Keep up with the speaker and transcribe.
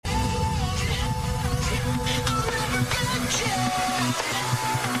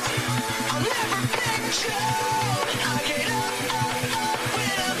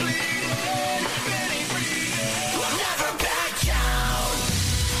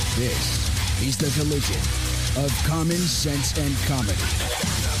This is the collision of common sense and comedy.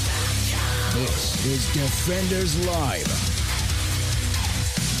 This is Defenders Live.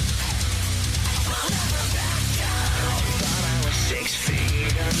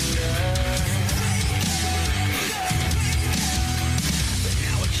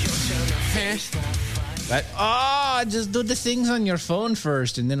 Just do the things on your phone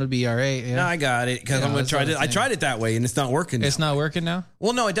first, and then it'll be all right. Yeah. No, I got it because I'm going to try it. I tried it that way, and it's not working. It's not working now?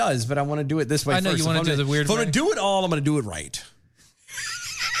 Well, no, it does, but I want to do it this way I know first. you want to do the weird way. If I'm going to do it all, I'm going to do it right.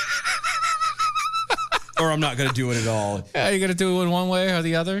 Or I'm not going to do it at all. Yeah, you're going to do it one way or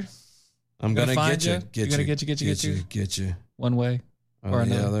the other? I'm going to get you. Get you. One way or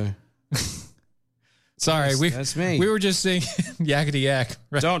the another. other. Sorry, that's me. We were just saying yakety yak.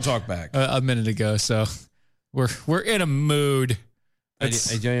 Right? Don't talk back. A minute ago, so we're in a mood. I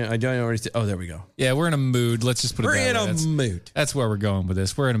don't already. Oh, there we go. Yeah, we're in a mood. Let's just put it that way. We're in a mood. That's where we're going with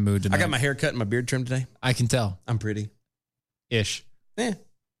this. We're in a mood tonight. I got my hair cut and my beard trimmed today. I can tell. I'm pretty. Ish.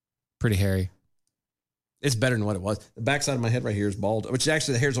 Pretty hairy. It's better than what it was. The backside of my head right here is bald, which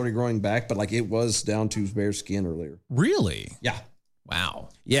actually the hair's already growing back, but like it was down to bare skin earlier. Really? Yeah. Wow.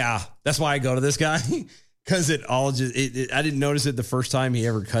 Yeah. That's why I go to this guy because it all just, I didn't notice it the first time he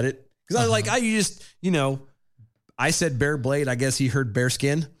ever cut it. Because I said bare blade. I guess he heard bare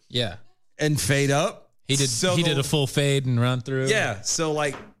skin. Yeah. And fade up. He did a full fade and run through. Yeah. So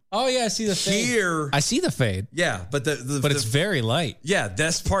like. Oh yeah, I see the fade. Here. I see the fade. Yeah. But it's very light. Yeah.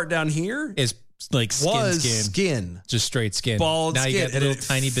 This part down here is like skin. Just straight skin. Bald now skin. You get little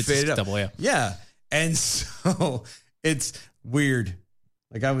tiny bits of double. Yeah. Yeah. And so it's weird.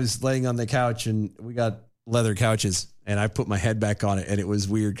 Like I was laying on the couch and we got leather couches and I put my head back on it and it was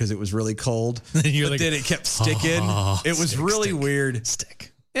weird because it was really cold. But then it kept sticking. It was really weird.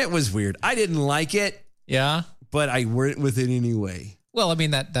 It was weird. I didn't like it. Yeah. But I went with it anyway. Well, I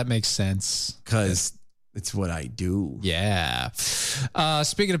mean, that makes sense. Because it's what I do. Yeah.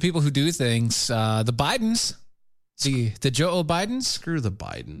 Speaking of people who do things, the Bidens, the Joe Bidens. Screw the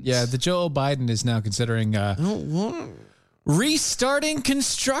Bidens. Yeah, the Joe Biden is now considering restarting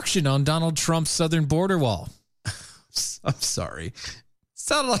construction on Donald Trump's southern border wall. I'm sorry. It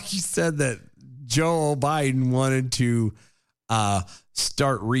sounded like you said that Joe Biden wanted to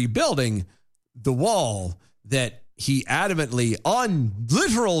start rebuilding the wall that he adamantly, on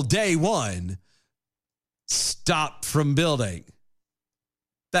literal day one, stopped from building.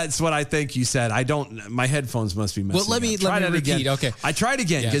 That's what I think you said. My headphones must be messing up. Well, let me repeat. Okay. I tried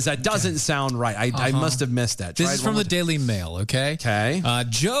again because that doesn't sound right. I must have missed that. This is from the Daily Mail, okay? Okay.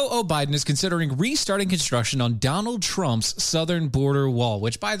 Joe Biden is considering restarting construction on Donald Trump's southern border wall,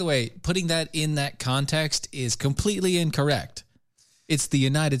 which, by the way, putting that in that context is completely incorrect. It's the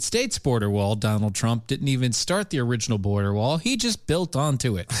United States border wall. Donald Trump didn't even start the original border wall. He just built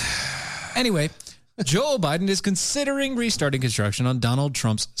onto it. Anyway, Joe Biden is considering restarting construction on Donald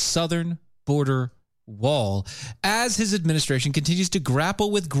Trump's southern border wall as his administration continues to grapple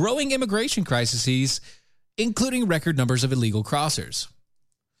with growing immigration crises, including record numbers of illegal crossers.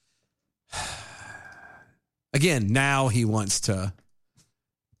 Again, now he wants to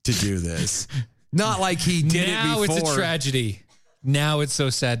do this. Not like he did it before. Now it's a tragedy. Now it's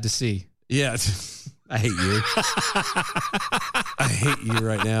so sad to see. Yeah. I hate you. I hate you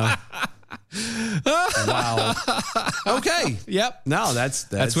right now. Wow. Okay. Yep. No,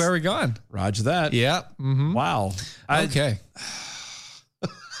 that's where we're going. Roger that. Yep. Mm-hmm. Wow. Okay.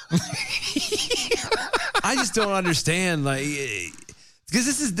 I just don't understand, like, because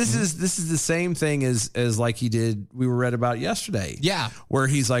this is the same thing as like he did. We read about yesterday. Yeah. Where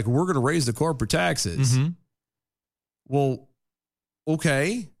he's like, we're going to raise the corporate taxes. Mm-hmm. Well,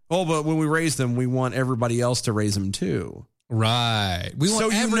 okay. Oh, but when we raise them, we want everybody else to raise them too. Right. We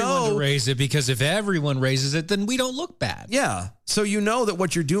want everyone to raise it because if everyone raises it, then we don't look bad. Yeah. So you know that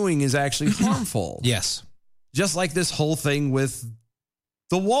what you're doing is actually harmful. Yes. Just like this whole thing with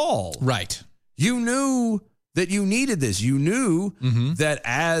the wall. Right. You knew that you needed this. You knew that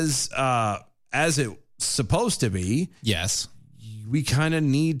as it's supposed to be. Yes. We kind of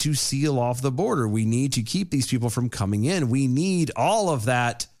need to seal off the border. We need to keep these people from coming in. We need all of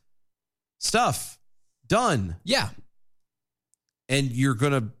that stuff done. Yeah. And you're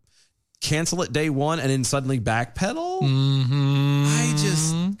going to cancel it day one and then suddenly backpedal?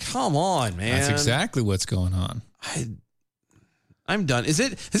 Come on, man. That's exactly what's going on. I'm done. Has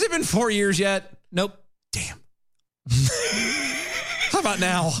it been 4 years yet? Nope. Damn. How about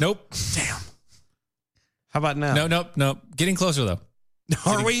now? Nope. Damn. How about now? No. Getting closer, though.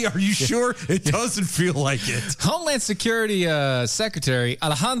 Are we? Are you sure? It doesn't feel like it. Homeland Security Secretary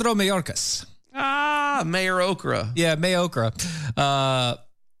Alejandro Mayorkas. Mayor Okra. Yeah, Mayorkas.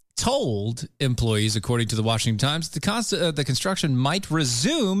 Told employees, according to the Washington Times, the construction might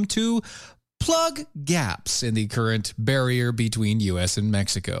resume to plug gaps in the current barrier between U.S. and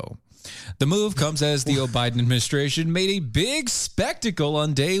Mexico. The move comes as the Biden administration made a big spectacle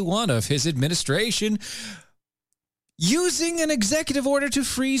on day one of his administration, using an executive order to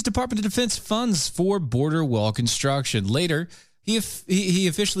freeze Department of Defense funds for border wall construction. Later, he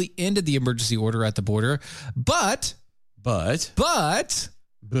officially ended the emergency order at the border, but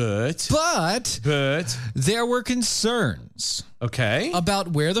there were concerns. Okay. About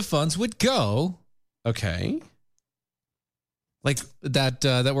where the funds would go. Okay. Like that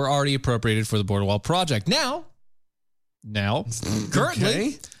were already appropriated for the border wall project. Now,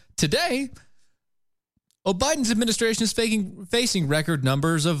 currently, today, Biden's administration is facing record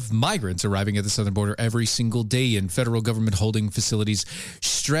numbers of migrants arriving at the southern border every single day, and federal government holding facilities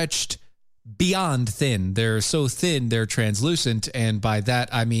stretched beyond thin. They're so thin, they're translucent, and by that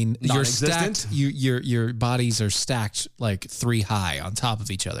I mean you're stacked. Your bodies are stacked like 3 high on top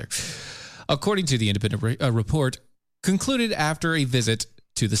of each other, according to the independent report concluded after a visit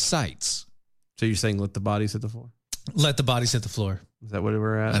to the sites. So you're saying let the bodies hit the floor? Let the bodies hit the floor. Is that where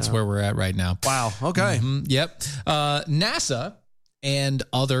we're at? That's where we're at right now. Wow. Okay. Mm-hmm. Yep. NASA and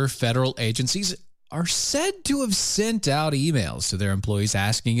other federal agencies are said to have sent out emails to their employees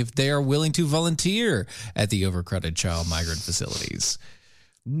asking if they are willing to volunteer at the overcrowded child migrant facilities.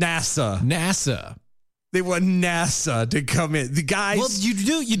 NASA. They want NASA to come in. The guys. Well,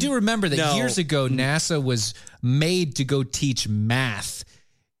 you do remember that years ago, NASA was made to go teach math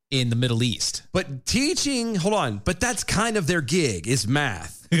in the Middle East. But but that's kind of their gig is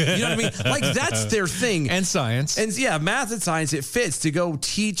math. You know what I mean? Like that's their thing. And science. And yeah, math and science, it fits to go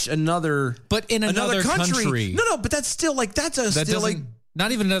teach another. But in another country. No, but that's still like,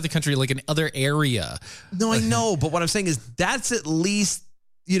 not even another country, like another area. No, I know. But what I'm saying is that's at least,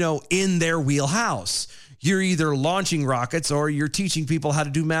 in their wheelhouse. You're either launching rockets or you're teaching people how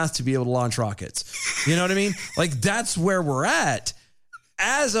to do math to be able to launch rockets. You know what I mean? Like that's where we're at,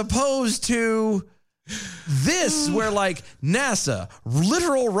 as opposed to this, where like NASA,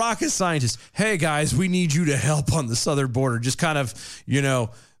 literal rocket scientists, hey guys, we need you to help on the southern border. Just kind of,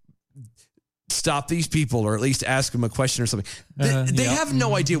 stop these people or at least ask them a question or something. They have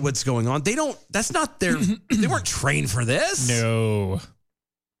no idea what's going on. That's not they weren't trained for this. No.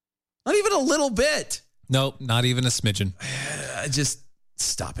 Not even a little bit. Nope, not even a smidgen. Just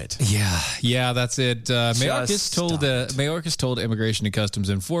stop it. Yeah, that's it. Mayorkas told Immigration and Customs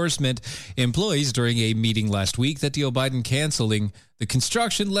Enforcement employees during a meeting last week that Joe Biden canceling the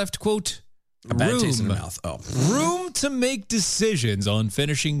construction left, quote, a bad taste in their mouth. Room to make decisions on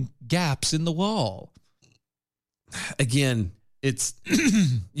finishing gaps in the wall. Again, it's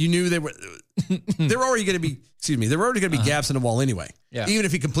you knew they're already going to be. Excuse me. There were already going to be gaps in the wall anyway. Yeah. Even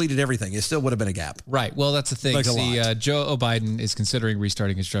if he completed everything, it still would have been a gap. Right. Well, that's the thing. Joe Biden is considering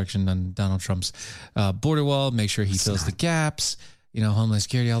restarting construction on Donald Trump's border wall. Make sure he fills the gaps. Homeland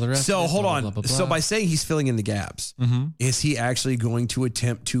Security, all the rest. So hold on. Blah, blah, blah. So by saying he's filling in the gaps, is he actually going to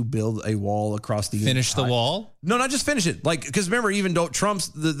attempt to build a wall across the finish the wall? No, not just finish it. Like, because remember, even though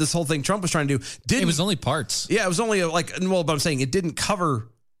this whole thing Trump was trying to do, it was only parts. Yeah, it was only but I'm saying it didn't cover.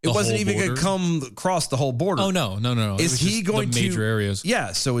 It wasn't even going to come across the whole border. Oh, no. Is he going to major areas?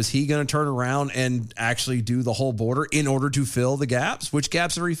 Yeah. So is he going to turn around and actually do the whole border in order to fill the gaps? Which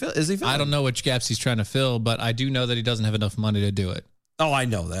gaps is he filling? I don't know which gaps he's trying to fill, but I do know that he doesn't have enough money to do it. Oh, I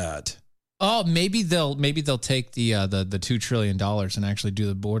know that. Oh, maybe they'll take the $2 trillion and actually do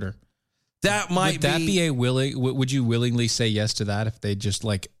the border. Would that be a willing? Would you willingly say yes to that if they just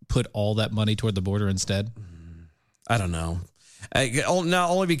like put all that money toward the border instead? I don't know. Not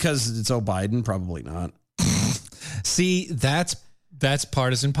only because it's Biden, probably not. See, that's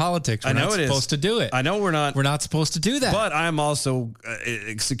partisan politics. We're not supposed to do it. I know we're not. We're not supposed to do that. But I'm also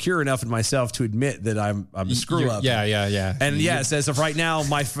secure enough in myself to admit that I'm a screw up. Yeah. And yes, as of right now,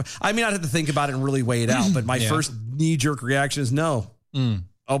 I may not have to think about it and really weigh it out, but my first knee jerk reaction is no.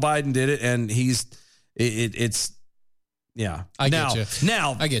 Biden did it, and it's. Yeah. I get you.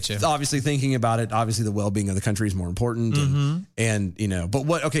 Now, I get you. Obviously, thinking about it, obviously the well-being of the country is more important. But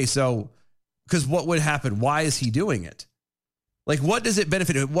because what would happen? Why is he doing it? Like, what does it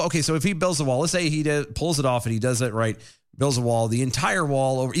benefit? Well, okay, so if he builds a wall, let's say he pulls it off and he does it right, builds a wall, the entire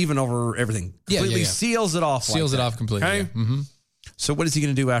wall, over everything, completely seals it off. Seals it off completely. Okay? Yeah. So what is he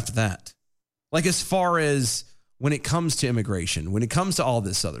going to do after that? Like, as far as when it comes to immigration, when it comes to all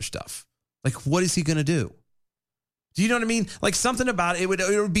this other stuff, like, what is he going to do? Do you know what I mean? Like something about it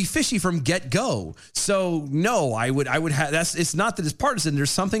would be fishy from get go. So no, I would have it's not that it's partisan.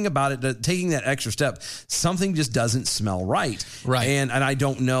 There's something about it that taking that extra step, something just doesn't smell right. Right. And I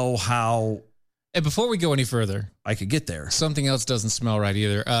don't know how. And before we go any further, I could get there. Something else doesn't smell right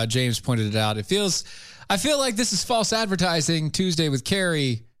either. James pointed it out. I feel like this is false advertising. Tuesday with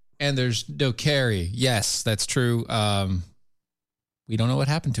Carrie, and there's no Carrie. Yes, that's true. We don't know what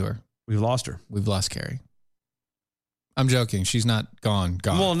happened to her. We've lost her. We've lost Carrie. I'm joking. She's not gone.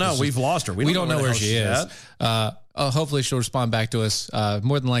 Well, no, we've lost her. We don't know where she is. Hopefully she'll respond back to us.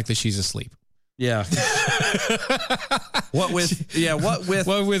 More than likely she's asleep. Yeah. What with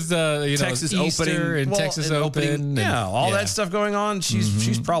Texas Easter opening and Texas opening. That stuff going on.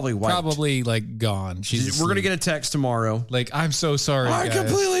 She's probably wiped. Probably like gone. We're gonna get a text tomorrow. Like, I'm so sorry. I guys.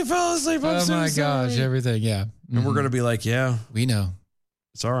 completely fell asleep. I'm so my sorry. gosh, everything. Yeah. And we're gonna be like, yeah, we know.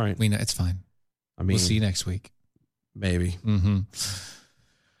 It's all right. We know it's fine. I mean, we'll see you next week. Maybe. Mm-hmm.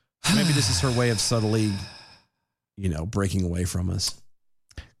 Maybe this is her way of subtly, breaking away from us.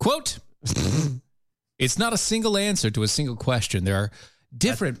 Quote, it's not a single answer to a single question. There are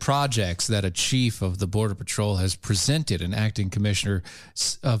different projects that a chief of the Border Patrol has presented, an acting commissioner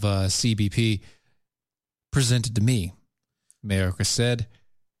of CBP presented to me, Mayorkas said,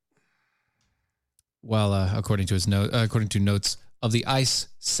 while according to notes of the ICE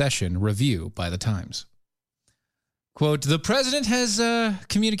session review by the Times. Quote, the president has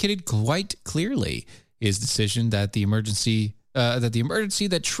communicated quite clearly his decision that the emergency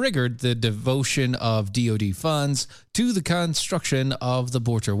that triggered the devotion of DOD funds to the construction of the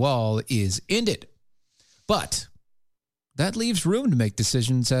border wall is ended. But that leaves room to make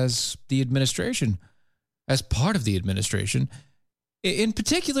decisions as part of the administration, in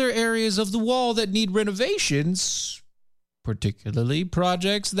particular areas of the wall that need renovations, particularly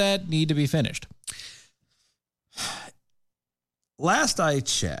projects that need to be finished. Last I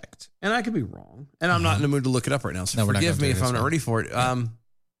checked, and I could be wrong, and I'm not in the mood to look it up right now, so forgive me if I'm not ready for it. But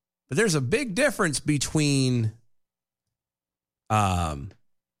there's a big difference between touching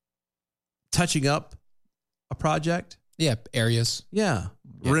up a project. Yeah, areas. Yeah.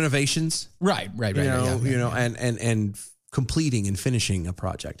 Renovations. Right. And completing and finishing a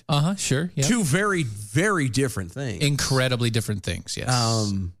project. Sure. Yeah. Two very, very different things. Incredibly different things, yes.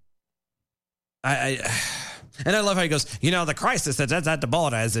 And I love how he goes, the crisis that's at the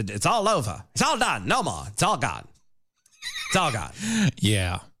border it's all over. It's all done. No more. It's all gone. It's all gone.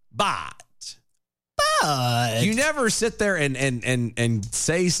 Yeah. But you never sit there and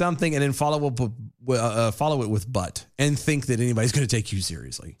say something and then follow it with but and think that anybody's going to take you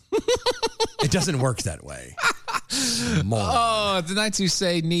seriously. It doesn't work that way. Oh, the nights you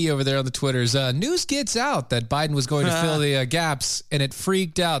say knee over there on the Twitters. News gets out that Biden was going to fill the gaps, and it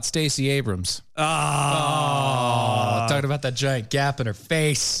freaked out Stacey Abrams. Talking about that giant gap in her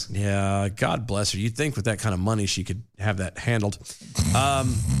face. Yeah, God bless her. You'd think with that kind of money she could have that handled.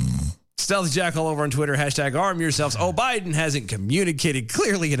 Stealthy Jack all over on Twitter, #arm yourselves. Oh, Biden hasn't communicated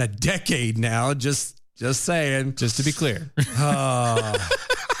clearly in a decade now. Just saying. Just to be clear.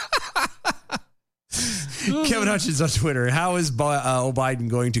 Kevin Hutchins on Twitter. How is Biden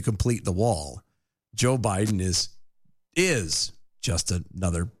going to complete the wall? Joe Biden is just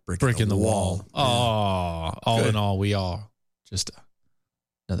another brick in the wall. All in all, we are just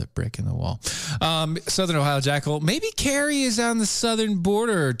another brick in the wall. Southern Ohio Jackal. Maybe Carrie is on the southern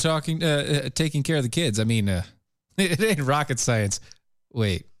border taking care of the kids. I mean, it ain't rocket science.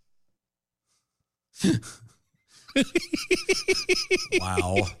 Wait.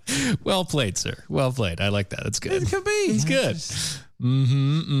 Wow. Well played, sir. Well played. I like that. That's good. It could be. It's good.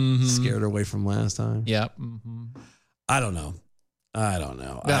 Scared away from last time. Yep. I don't know.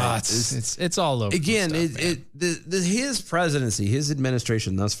 It's all over. Again, his presidency, his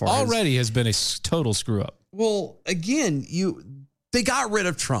administration thus far already has been a total screw up. Well, again, they got rid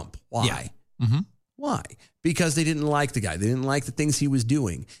of Trump. Why? Yeah. Mm-hmm. Why? Because they didn't like the guy. They didn't like the things he was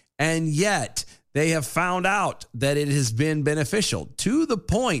doing. And yet they have found out that it has been beneficial to the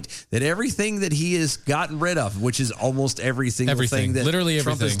point that everything that he has gotten rid of, which is almost everything that literally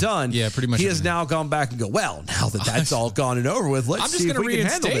Trump has done, pretty much he has now gone back and go, well, now that that's all gone and over with, let's see if we can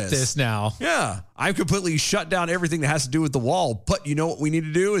handle this now. Yeah. I've completely shut down everything that has to do with the wall. But you know what we need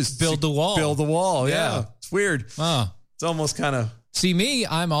to do is build the wall. Build the wall. Yeah. It's weird. Oh. It's almost kind of. See me,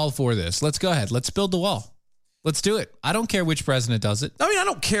 I'm all for this. Let's go ahead. Let's build the wall. Let's do it. I don't care which president does it. I mean, I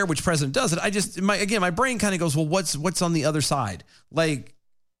don't care which president does it. I just, my brain kind of goes, well, what's on the other side? Like,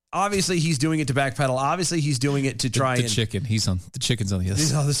 obviously he's doing it to backpedal. Obviously he's doing it to try the chicken. The chicken's on the other side.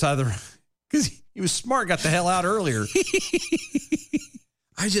 He's on the side of the road. Because he was smart, got the hell out earlier.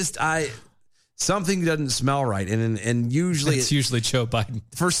 something doesn't smell right. And usually it's usually Joe Biden.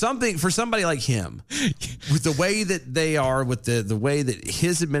 For somebody like him, with the way that they are, with the way that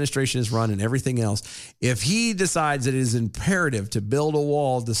his administration is run and everything else, if he decides that it is imperative to build a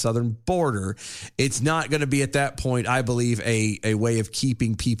wall at the southern border, it's not going to be at that point, I believe, a way of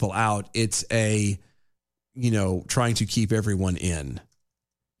keeping people out. It's trying to keep everyone in.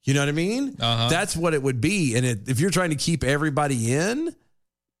 You know what I mean? Uh-huh. That's what it would be. And if you're trying to keep everybody in,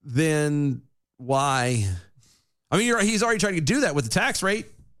 then why? I mean, he's already trying to do that with the tax rate.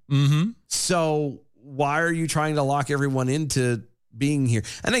 Mm-hmm. So why are you trying to lock everyone into being here?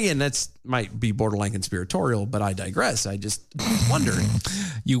 And again, that's might be borderline conspiratorial, but I digress. I just wonder.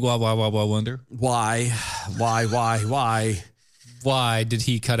 You wonder? Why? Why did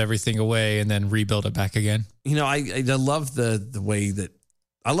he cut everything away and then rebuild it back again? I love the way that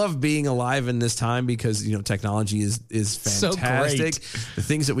I love being alive in this time because, technology is fantastic. So the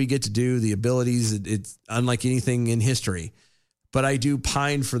things that we get to do, the abilities, it's unlike anything in history. But I do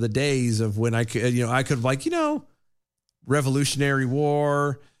pine for the days of when I could Revolutionary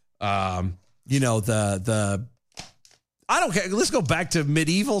War, I don't care. Let's go back to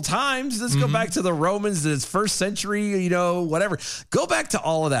medieval times. Let's go back to the Romans, the first century, whatever. Go back to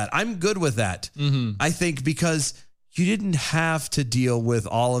all of that. I'm good with that. Mm-hmm. I think because you didn't have to deal with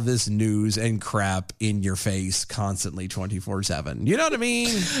all of this news and crap in your face constantly 24/7. You know what I mean?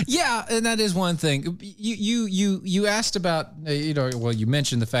 Yeah. And that is one thing. You asked about, you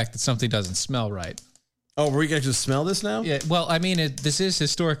mentioned the fact that something doesn't smell right. Oh, were we going to just smell this now? Yeah. Well, I mean, this is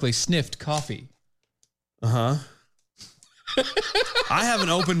historically sniffed coffee. Uh-huh. I have an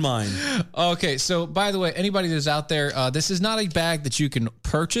open mind. Okay, so by the way, anybody that's out there, this is not a bag that you can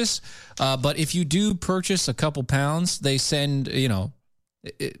purchase, but if you do purchase a couple pounds, they send, DM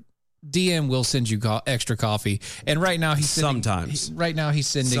will send you extra coffee. And right now he's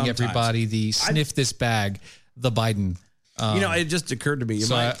sending everybody the sniff this bag, the Biden. It just occurred to me.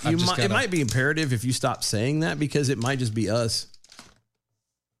 It might be imperative if you stop saying that because it might just be us.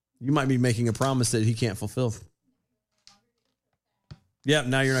 You might be making a promise that he can't fulfill. Yeah,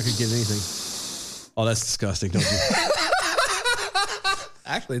 now you're not going to get anything. Oh, that's disgusting, don't you?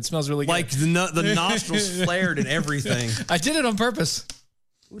 Actually, it smells really good. Like the nostrils flared and everything. I did it on purpose.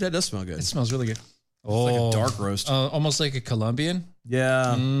 Ooh, that does smell good. It smells really good. It's like a dark roast. Almost like a Colombian.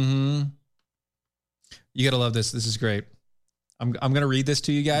 Yeah. Mm-hmm. You got to love this. This is great. I'm going to read this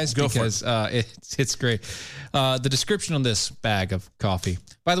to you guys because it's great. The description on this bag of coffee.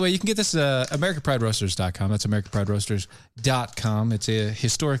 By the way, you can get this at AmericanPrideRoasters.com. That's AmericanPrideRoasters.com. It's a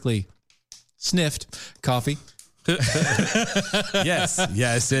historically sniffed coffee. Yes, it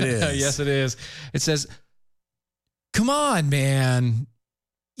is. Yes, it is. It says, come on, man.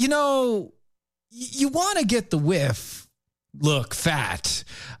 You want to get the whiff. Look, fat.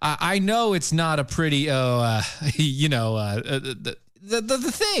 I know it's not a pretty, the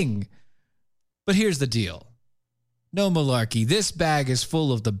thing. But here's the deal. No malarkey. This bag is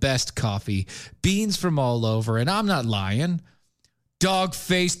full of the best coffee, beans from all over, and I'm not lying.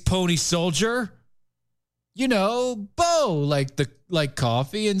 Dog-faced pony soldier. Bo like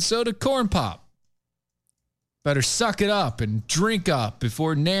coffee, and so do corn pop. Better suck it up and drink up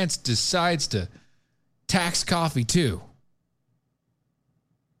before Nance decides to tax coffee too.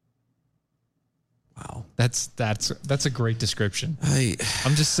 Wow, that's a great description.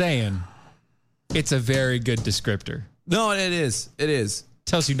 I'm just saying, it's a very good descriptor. No, it is. It is.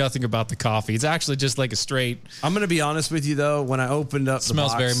 Tells you nothing about the coffee. It's actually just like a straight. I'm going to be honest with you though. When I opened up, the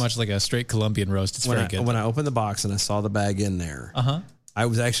box, smells very much like a straight Colombian roast. It's very good. When I opened the box and I saw the bag in there, I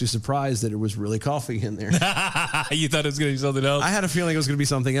was actually surprised that it was really coffee in there. You thought it was going to be something else? I had a feeling it was going to be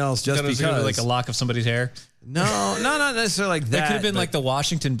something else just because. It was like a lock of somebody's hair? No, not necessarily like that. It could have been like the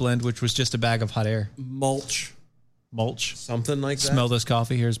Washington blend, which was just a bag of hot air. Mulch. Something like that. Smell this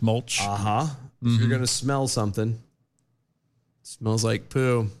coffee. Here's mulch. Uh-huh. If you're going to smell something, it smells like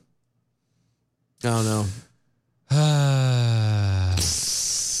poo. I don't know.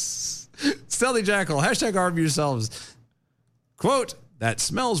 Stealthy Jackal. # arm yourselves. Quote, that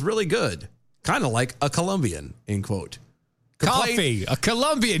smells really good. Kind of like a Colombian, end quote. Coffee. A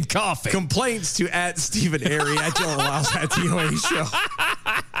Colombian coffee. Complaints to @Stephen Airy at Joe Rouse at DOA Show.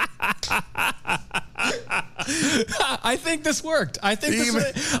 I think this worked. I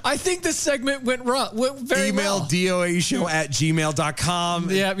think this segment went very Email well. DOAShow at gmail.com.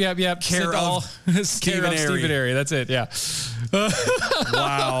 Yep. Care of Stephen Airy. That's it. Yeah.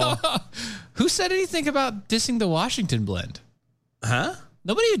 Wow. Who said anything about dissing the Washington blend? Huh?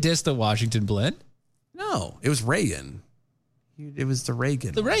 Nobody dissed the Washington blend. No, it was Reagan. It was the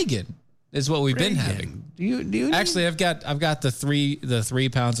Reagan. The Reagan. is what we've been Reagan, having. Do you Actually, I've got the 3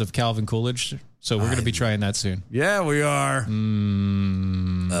 pounds of Calvin Coolidge, so we're going to be trying that soon. Yeah, we are.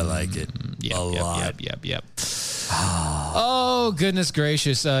 I like it a lot. Yep. Oh, goodness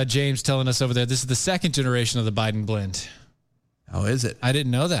gracious. James telling us over there, this is the second generation of the Biden blend. How is it? I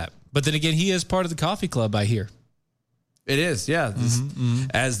didn't know that. But then again, he is part of the coffee club, I hear. It is, yeah.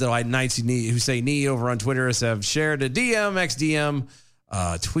 As the Knights who say knee over on Twitter have shared a XDM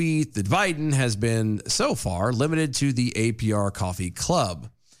tweet that Biden has been so far limited to the APR Coffee Club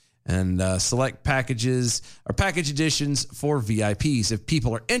and select packages or package editions for VIPs. If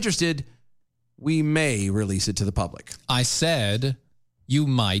people are interested, we may release it to the public. I said you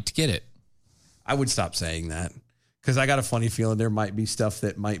might get it. I would stop saying that because I got a funny feeling there might be stuff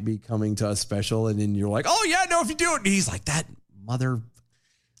that might be coming to us special. And then you're like, oh, yeah, no, if you do it. And he's like, that mother. And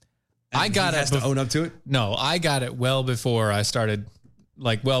I got he has to own up to it. No, I got it well before I started.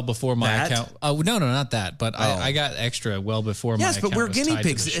 Like well before my account. Oh, no, not that. But I got extra well before my account. Yes, but we're guinea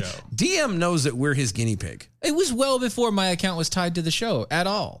pigs. DM knows that we're his guinea pig. It was well before my account was tied to the show at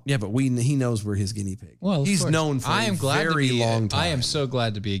all. Yeah, but he knows we're his guinea pig. Well, he's known for a very long time. I am so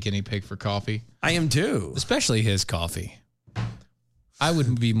glad to be a guinea pig for coffee. I am too. Especially his coffee. I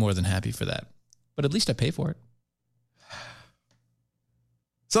would be more than happy for that. But at least I pay for it.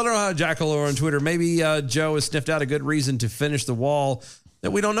 Southern Ohio Jackal on Twitter. Maybe Joe has sniffed out a good reason to finish the wall that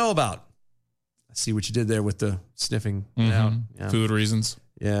we don't know about. I see what you did there with the sniffing out. Yeah. Food reasons.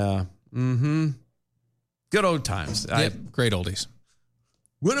 Yeah. Mm-hmm. Good old times. Yep. Great oldies.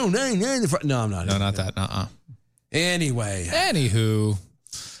 1099. No, I'm not. No, not that. Anyway. Anywho.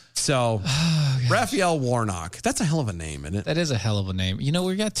 So, Raphael Warnock. That's a hell of a name, isn't it? That is a hell of a name. You know,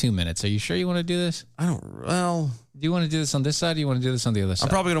 we got 2 minutes. Are you sure you want to do this? Do you want to do this on this side or do you want to do this on the other side?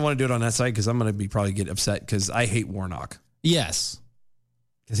 I'm probably going to want to do it on that side because I'm going to probably get upset because I hate Warnock. Yes.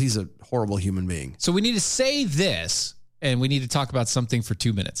 Because he's a horrible human being. So we need to say this, and we need to talk about something for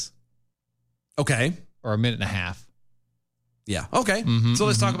 2 minutes. Okay. Or a minute and a half. Yeah. Okay. So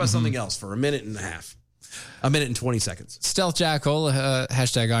let's talk about something else for a minute and a half. A minute and 20 seconds. Stealth Jackal,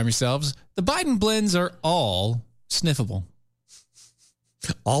 hashtag arm yourselves. The Biden blends are all sniffable.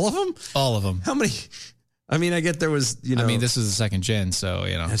 All of them? All of them. How many? I mean, I get there was, this is the second gen, so,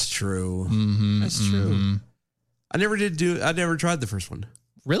 That's true. That's true. I never tried the first one.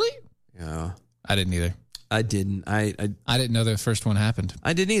 Really? Yeah. I didn't either. I didn't. I didn't know the first one happened.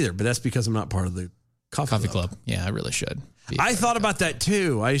 I didn't either, but that's because I'm not part of the coffee club. Yeah, I really should. I thought about that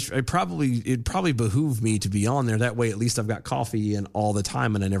too. It'd probably behoove me to be on there. That way, at least I've got coffee in all the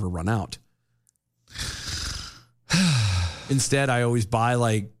time and I never run out. Instead, I always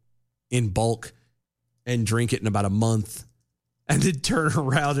buy in bulk and drink it in about a month. And then turn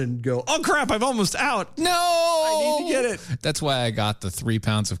around and go, oh crap, I'm almost out. No, I need to get it. That's why I got the 3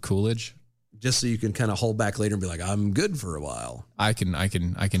 pounds of Coolidge. Just so you can kind of hold back later and be like, I'm good for a while. I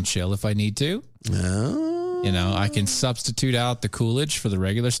can chill if I need to. Oh. I can substitute out the Coolidge for the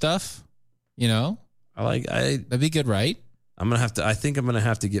regular stuff. That'd be good, right? I think I'm gonna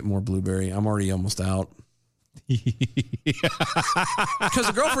have to get more blueberry. I'm already almost out. Because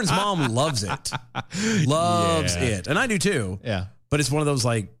the girlfriend's mom loves it. It. And I do too. Yeah. But it's one of those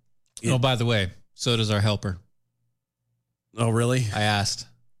oh, by the way, so does our helper. Oh, really? I asked.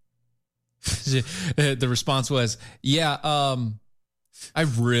 The response was, yeah, I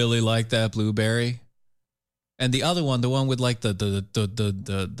really like that blueberry. And the other one, the one with the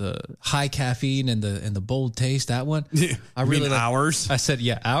high caffeine and the bold taste, that one. I really like ours. I said,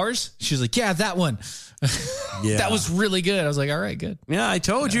 yeah, ours. She's like, yeah, that one. Yeah, that was really good. I was like, all right, good. Yeah, I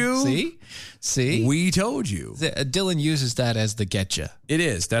told you. See, we told you. Dylan uses that as the getcha. It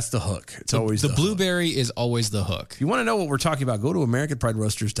is. That's the hook. It's always the blueberry is always the hook. If you want to know what we're talking about, go to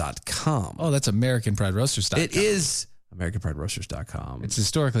AmericanPrideRoasters.com. Oh, that's AmericanPrideRoasters.com. It is AmericanPrideRoasters.com. It's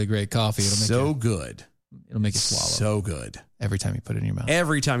historically great coffee. It'll make good. It'll make you swallow. So good. Every time you put it in your mouth.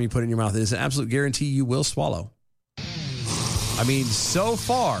 Every time you put it in your mouth. It is an absolute guarantee you will swallow. I mean, so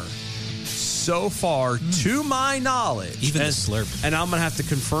far, to my knowledge. Even the slurp. And I'm going to have to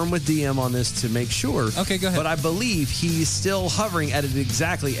confirm with DM on this to make sure. Okay, go ahead. But I believe he's still hovering at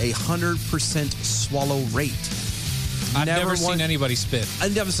exactly 100% swallow rate. I've never seen anybody spit.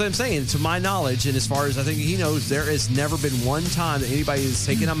 That's what I'm saying. To my knowledge, and as far as I think he knows, there has never been one time that anybody has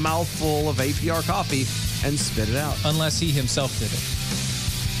taken a mouthful of APR coffee and spit it out. Unless he himself did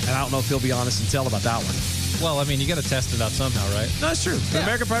it. And I don't know if he'll be honest and tell about that one. Well, I mean, you got to test it out somehow, right? No, that's true. Yeah.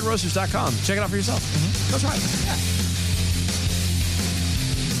 AmericanPrideRoasters.com. Check it out for yourself. Go try it. Yeah.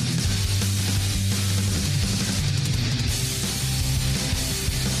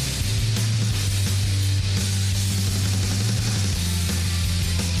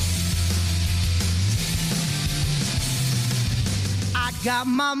 got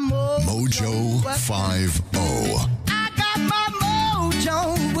my Mojo 50. I got my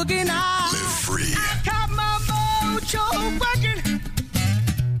mojo working out. Live free. I got my mojo working.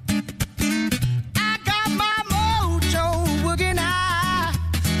 I got my mojo working out.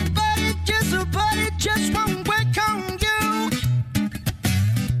 But it just won't work on you.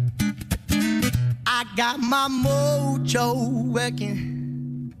 I got my mojo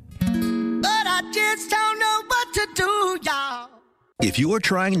working. But I just don't know what to do, y'all. If you're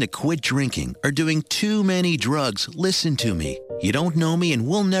trying to quit drinking or doing too many drugs, listen to me. You don't know me and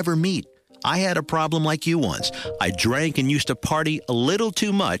we'll never meet. I had a problem like you once. I drank and used to party a little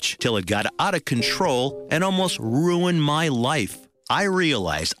too much till it got out of control and almost ruined my life. I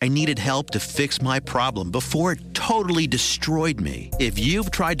realized I needed help to fix my problem before it totally destroyed me. If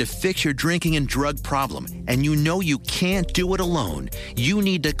you've tried to fix your drinking and drug problem and you know you can't do it alone, you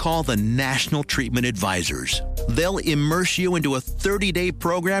need to call the National Treatment Advisors. They'll immerse you into a 30-day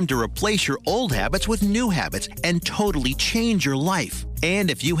program to replace your old habits with new habits and totally change your life. And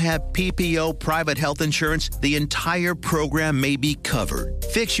if you have PPO private health insurance, the entire program may be covered.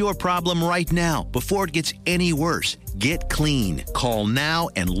 Fix your problem right now before it gets any worse. Get clean. Call now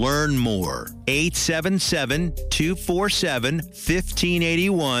and learn more.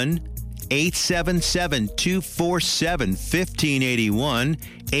 877-247-1581. 877-247-1581.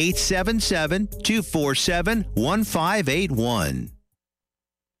 877-247-1581.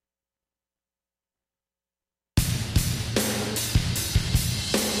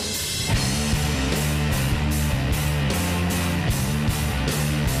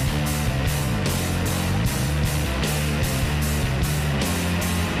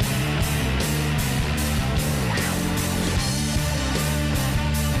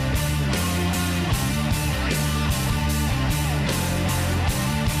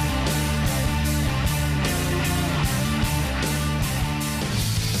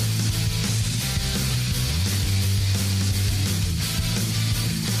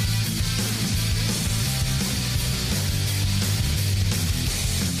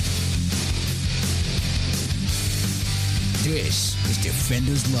 This is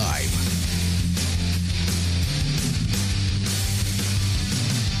Defenders Live.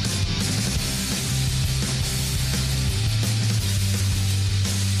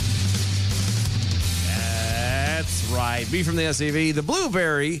 That's right. B from the SAV. The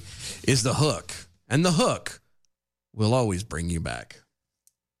blueberry is the hook, and the hook will always bring you back.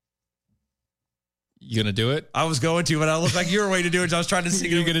 You gonna do it? I was going to, but I looked like you were waiting to do it. So I was trying to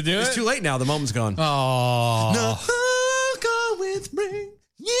sing it. You gonna do It's it? too late now. The moment's gone. Oh. The hook always bring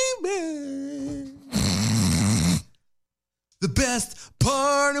you back. The best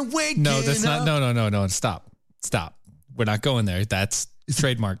part of waking No, that's not. up. No. Stop. We're not going there. That's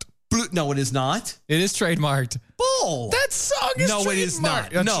trademarked. No, it is not. It is trademarked. Bull. That song is No, it is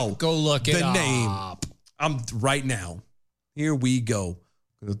not. trademarked. No. Go look it The up. name. I'm right now. Here we go.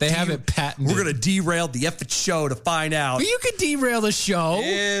 They have it patented. We're going to derail the effing show to find out. But you could derail the show.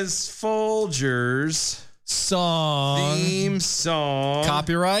 Is Folger's Song. theme song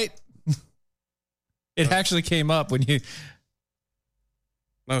Copyright? It actually came up when you...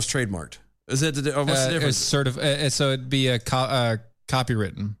 That was trademarked. Is it? What's the It's difference? sort of... so it'd be a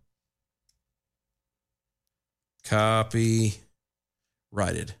copywritten. Copyrighted.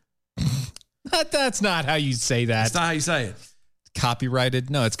 That's not how you say that. That's not how you say it. Copyrighted?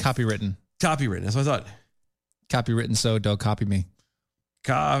 No, it's copywritten. Copywritten. That's what I thought. Copywritten, so don't copy me.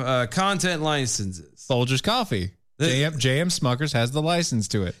 Content licenses. Folgers Coffee. JM Smuckers has the license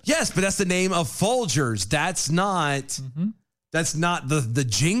to it. Yes, but that's the name of Folgers. That's not. That's not the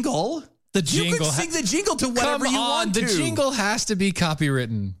jingle. The You jingle. can sing the jingle to whatever Come you on, want to. the jingle has to be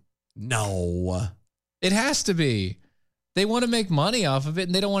copywritten. No. It has to be. They want to make money off of it,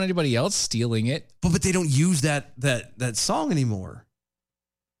 and they don't want anybody else stealing it. But they don't use that song anymore.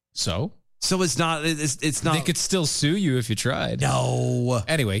 So it's not. It's not. they could still sue you if you tried. No.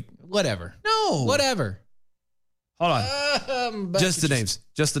 Anyway, whatever. No. Whatever. Hold on. Just the names.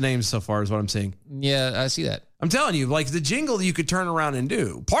 Just the names so far is what I'm saying. Yeah, I see that. I'm telling you, like the jingle you could turn around and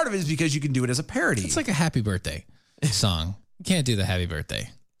do. Part of it is because you can do it as a parody. It's like a happy birthday song. You can't do the happy birthday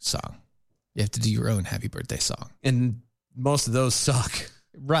song. You have to do your own happy birthday song. And most of those suck.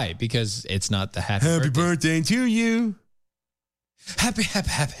 Right, because it's not the happy birthday to you. Happy.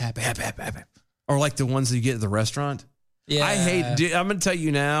 Or like the ones that you get at the restaurant. Yeah. I hate. Dude, I'm gonna tell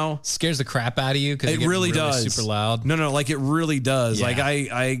you now. Scares the crap out of you because It really does. super loud. No, like it really does. Yeah. Like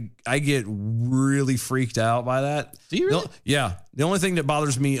I get really freaked out by that. Do you really? Yeah. The only thing that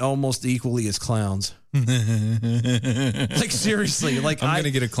bothers me almost equally is clowns. Like seriously, like I'm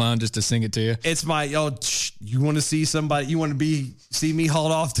gonna get a clown just to sing it to you. It's my you want to see somebody? You want to see me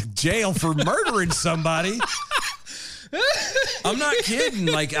hauled off to jail for murdering somebody? I'm not kidding.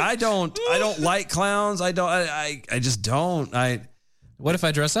 Like I don't like clowns. I just don't. What if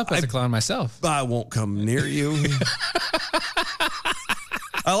I dress up as a clown myself? I won't come near you.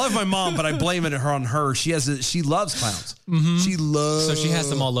 I love my mom, but I blame it on her. She loves clowns. Mm-hmm. She loves. So she has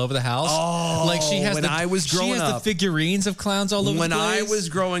them all over the house. Oh, like she has. When I was growing she has up, the figurines of clowns all over. When the place. I was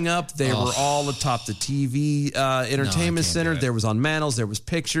growing up, they were all atop the TV entertainment center. There was on mantles. There was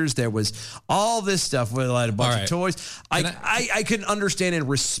pictures. There was all this stuff. Where I had a bunch of toys. I can understand and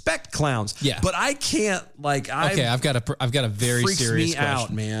respect clowns. Yeah, but I can't. Like I've got a very serious question.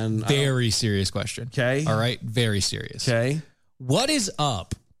 Out, man. Very serious question. Okay. All right. Very serious. Okay. What is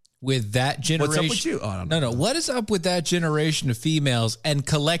up with that generation? What's up with you? Oh, I don't know. No. What is up with that generation of females and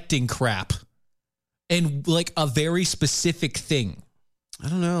collecting crap and like a very specific thing? I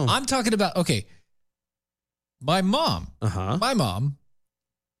don't know. I'm talking about, okay, my mom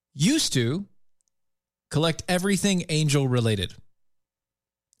used to collect everything angel related.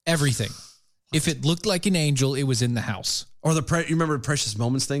 Everything. If it looked like an angel, it was in the house. Or you remember Precious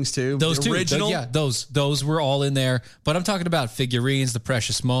Moments things too? Those the two, original? those were all in there. But I'm talking about figurines, the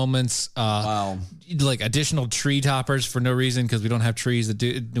Precious Moments, wow, like additional tree toppers for no reason because we don't have trees that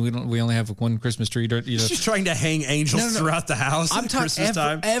do. We only have one Christmas tree. She's trying to hang angels throughout the house. I'm talking Christmas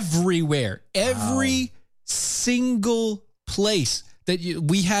time everywhere, every single place that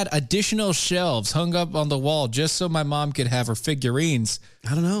we had additional shelves hung up on the wall just so my mom could have her figurines.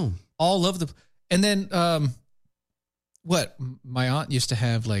 I don't know. All over and then what my aunt used to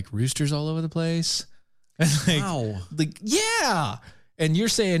have like roosters all over the place. Wow. Yeah. And you're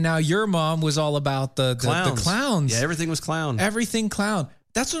saying now your mom was all about the clowns. Yeah, everything was clown. Everything clown.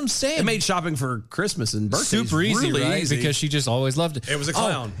 That's what I'm saying. It made shopping for Christmas and birthdays super easy, really right? easy. Because she just always loved it. It was a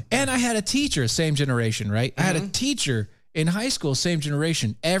clown. And I had a teacher, same generation, right? I had a teacher in high school, same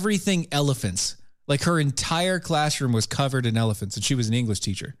generation, everything elephants. Like her entire classroom was covered in elephants, and she was an English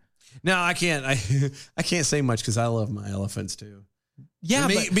teacher. No, I can't. I can't say much because I love my elephants too. Yeah,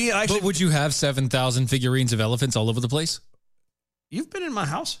 but would you have 7,000 figurines of elephants all over the place? You've been in my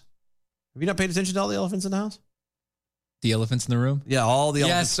house. Have you not paid attention to all the elephants in the house? The elephants in the room? Yeah, all the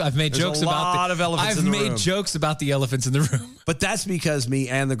elephants. Yes, I've made jokes about a lot of elephants in the room. I've made jokes about the elephants in the room. But that's because me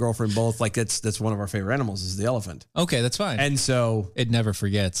and the girlfriend both like that's one of our favorite animals is the elephant. Okay, that's fine. And so it never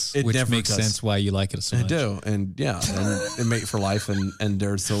forgets, which makes sense why you like it so much. I do. And yeah, and it mate for life and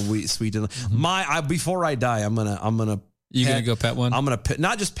they're so sweet. Before I die, I'm gonna You gonna go pet one? I'm gonna pet,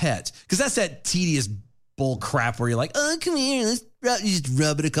 not just pet, because that's that tedious bull crap where you're like, oh, come here, you just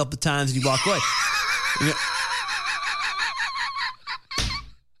rub it a couple of times and you walk away.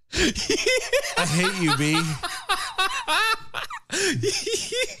 I hate you, B.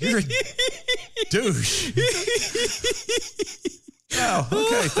 You're a douche. Oh,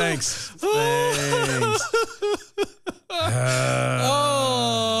 okay, thanks.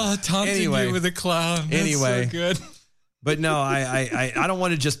 Taunting you with a clown. That's so good. But no, I don't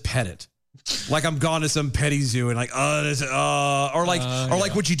want to just pet it. Like I'm gone to some petty zoo and like, or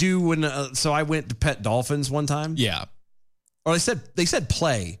like what you do when. So I went to pet dolphins one time. Yeah. Or they said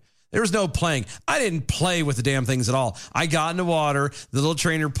play. There was no playing. I didn't play with the damn things at all. I got in the water. The little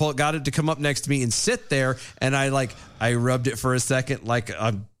trainer got it to come up next to me and sit there. And I rubbed it for a second, like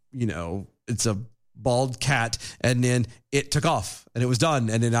it's a bald cat. And then it took off and it was done.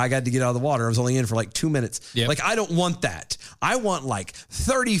 And then I got to get out of the water. I was only in for like 2 minutes. Yep. Like, I don't want that. I want like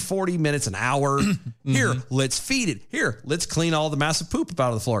 30, 40 minutes, an hour. Here, let's feed it. Here, let's clean all the massive poop up out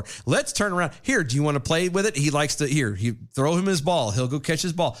of the floor. Let's turn around. Here, do you want to play with it? He likes to, you throw him his ball. He'll go catch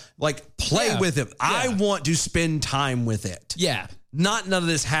his ball. Like, play with him. Yeah. I want to spend time with it. Yeah. Not none of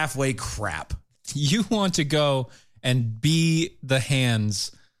this halfway crap. You want to go and be the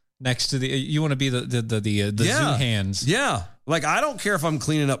hands next to you want to be the zoo hands. Yeah. Like, I don't care if I'm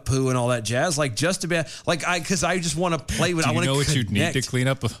cleaning up poo and all that jazz. Like, just to be like, because I just want to play with it. I want to know what you'd need to clean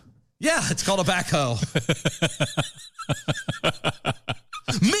up? Yeah, it's called a backhoe.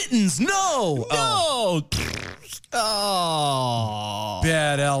 Mittens, no. Oh.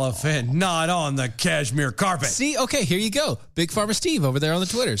 Bad elephant, not on the cashmere carpet. See, okay, here you go. Big Pharma Steve over there on the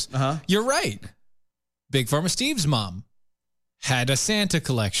Twitters. You're right. Big Pharma Steve's mom had a Santa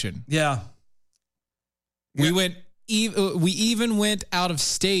collection. Yeah. We went we even went out of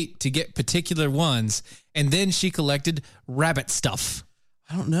state to get particular ones, and then she collected rabbit stuff.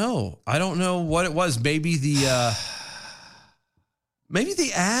 I don't know what it was. Maybe the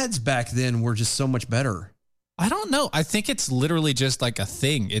ads back then were just so much better. I don't know. I think it's literally just like a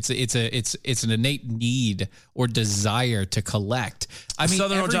thing. It's an innate need or desire to collect. I mean,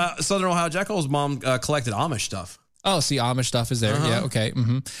 Southern Ohio Jekyll's mom collected Amish stuff. Oh, see, Amish stuff is there. Uh-huh. Yeah, okay.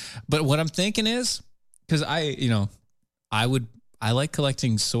 Mm-hmm. But what I'm thinking is, because I like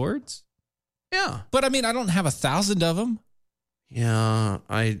collecting swords. Yeah, but I mean, I don't have 1,000 of them. Yeah,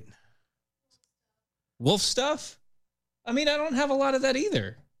 wolf stuff. I mean, I don't have a lot of that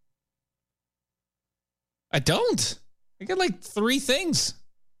either. I don't. I got like 3 things.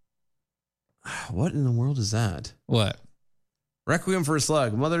 What in the world is that? What? Requiem for a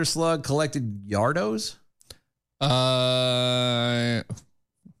Slug. Mother Slug collected Yardos? What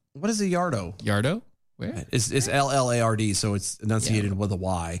is a Yardo? Yardo? Where? It's LLARD, so it's enunciated with a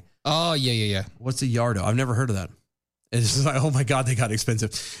Y. Oh, yeah. What's a Yardo? I've never heard of that. It's just like, oh my God, they got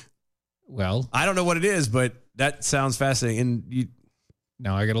expensive. Well, I don't know what it is, but that sounds fascinating. And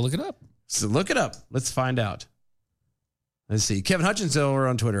now I got to look it up. So look it up. Let's find out. Let's see. Kevin Hutchins over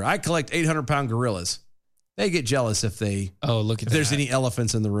on Twitter. I collect 800-pound gorillas. They get jealous if there's any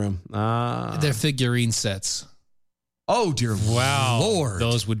elephants in the room. They're figurine sets. Oh dear Lord.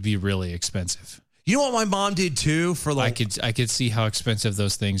 Those would be really expensive. You know what my mom did too for I could see how expensive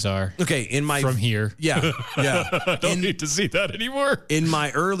those things are. Okay, from here. Yeah. I don't need to see that anymore. In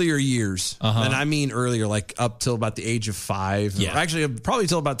my earlier years, and I mean earlier, like up till about the age of 5. Yeah. Actually, probably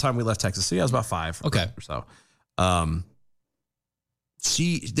till about the time we left Texas. So yeah, I was about 5. Okay. Or so.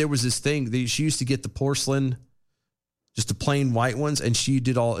 There was this thing. She used to get the porcelain, just the plain white ones, and she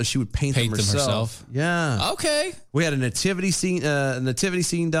would paint them herself. Yeah. Okay. We had a nativity scene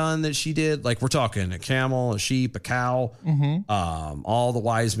done that she did. Like, we're talking a camel, a sheep, a cow, all the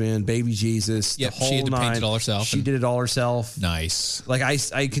wise men, baby Jesus. Yep, the whole she had to paint nine. it all herself. She did it all herself. Nice. Like,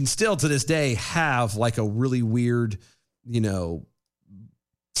 I can still to this day have like a really weird,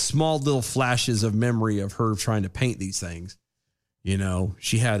 small little flashes of memory of her trying to paint these things.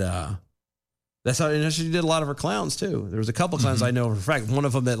 She had that's how, and she did a lot of her clowns too. There was a couple clowns I know for a fact. One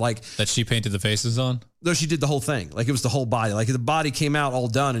of them that she painted the faces on. No, she did the whole thing. Like, it was the whole body. Like, the body came out all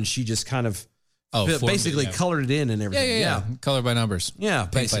done, and she just kind of basically colored it in and everything. Yeah. Color by numbers. Yeah,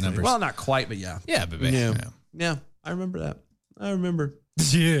 paint by basically. numbers. Well, not quite, but yeah. Yeah, but yeah. I remember that.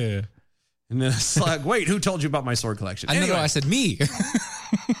 Yeah. And then it's like, wait, who told you about my sword collection? No, I said me.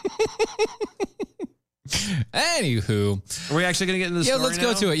 Anywho, are we actually going to get into the story? Yeah, let's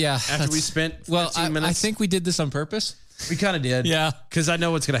go to it. Yeah, after we spent 15 minutes. I think we did this on purpose. We kind of did. Yeah, because I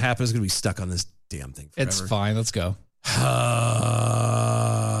know what's going to happen. Is going to be stuck on this damn thing forever. It's fine. Let's go.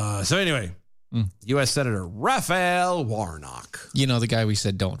 So anyway, U.S. Senator Raphael Warnock. The guy we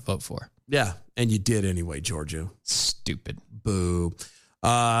said don't vote for. Yeah, and you did anyway, Giorgio. Stupid. Boo.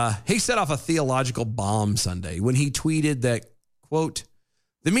 He set off a theological bomb Sunday when he tweeted that, quote,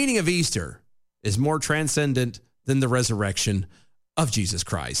 "The meaning of Easter is more transcendent than the resurrection of Jesus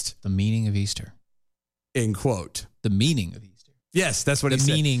Christ." The meaning of Easter. End quote. The meaning of Easter. Yes, that's what he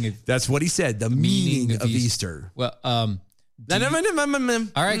said. That's what he said. The meaning of Easter. Well, all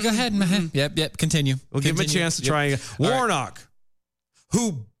right, go ahead. Yep. Continue. We'll give him a chance to try again. Warnock,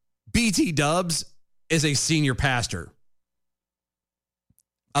 who BT dubs is a senior pastor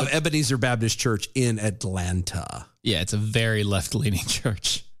of Ebenezer Baptist Church in Atlanta. Yeah, it's a very left-leaning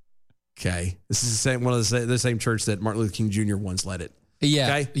church. Okay, this is the same church that Martin Luther King Jr. once led it.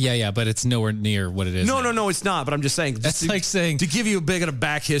 Yeah, okay? yeah, but it's nowhere near what it is. No, it's not. But I'm just saying. That's like saying, to give you a bit of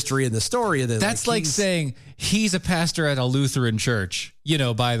back history in the story of this. That's like saying he's a pastor at a Lutheran church.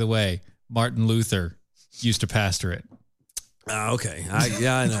 By the way, Martin Luther used to pastor it. Okay,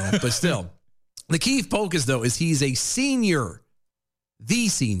 I know, but still, the key focus though is he's a senior. The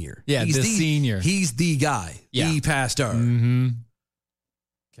senior. Yeah, he's the senior. He's the guy. Yeah. The pastor. Mm-hmm.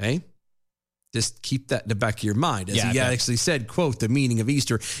 Okay. Just keep that in the back of your mind. As he actually said, quote, "The meaning of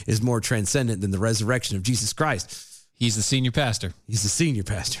Easter is more transcendent than the resurrection of Jesus Christ." He's the senior pastor. He's the senior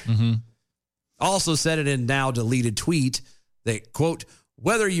pastor. Mm-hmm. Also said in a now deleted tweet that, quote,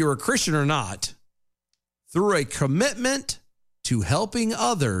 "Whether you're a Christian or not, through a commitment to helping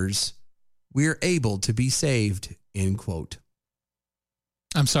others, we're able to be saved," end quote.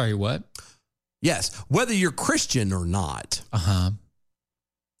 I'm sorry, what? Yes. Whether you're Christian or not.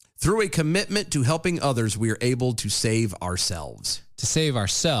 Through a commitment to helping others, we are able to save ourselves. To save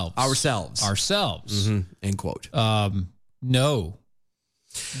ourselves. Ourselves. Ourselves. End quote. No,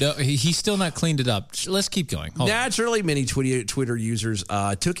 he's still not cleaned it up. Let's keep going. Naturally, many Twitter users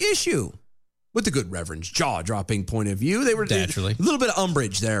took issue with the good reverend's jaw-dropping point of view. They were Naturally. a little bit of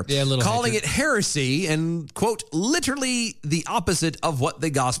umbrage there. Yeah, a little calling hatred. it heresy and, quote, literally the opposite of what the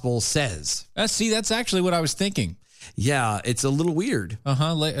gospel says. See, that's actually what I was thinking. Yeah, it's a little weird.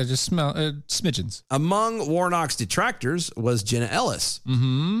 Just smell smidgens. Among Warnock's detractors was Jenna Ellis,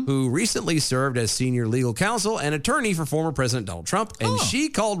 who recently served as senior legal counsel and attorney for former President Donald Trump. And she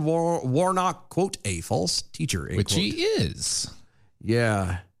called Warnock, quote, a false teacher. End Which quote. he is.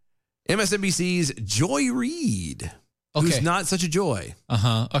 Yeah. MSNBC's Joy Reid, who's not such a joy.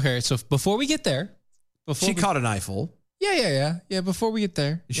 Okay, so before we get there, She caught an eyeful. Yeah. Before we get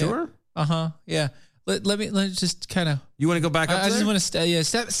there, You sure? Yeah. Let me just kind of. You want to go back up I there? just want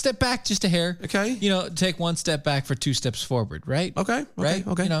to step back just a hair. Okay. Take one step back for two steps forward. Right. Okay. Right.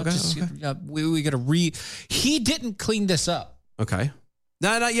 Okay. We got to He didn't clean this up. Okay.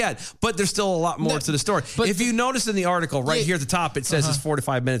 No, not yet. But there's still a lot more to the story. but if you notice in the article right here at the top, it says it's 4 to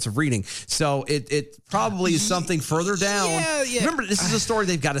 5 minutes of reading. So it probably is something further down. Yeah. Remember, this is a story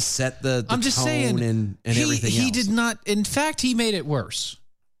they've got to set the I'm just tone saying, and everything He else. did not. In fact, he made it worse.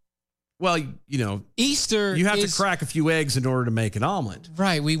 Well, Easter. you have to crack a few eggs in order to make an omelet.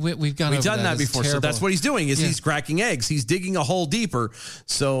 Right. We've done that before. So that's what he's doing is Yeah. he's cracking eggs. He's digging a hole deeper.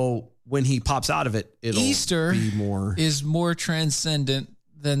 So when he pops out of it, it'll Easter be more. is more transcendent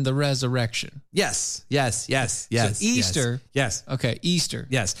than the resurrection. Yes. So Easter. Yes. Okay. Easter.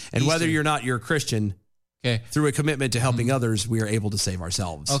 Yes. And whether Easter. you're not, you're a Christian. Okay. Through a commitment to helping others, we are able to save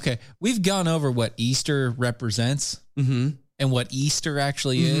ourselves. Okay. We've gone over what Easter represents and what Easter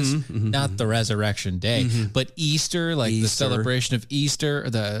actually is, not the resurrection day, but Easter, like the celebration of Easter,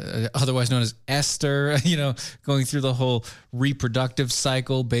 the otherwise known as Esther, going through the whole reproductive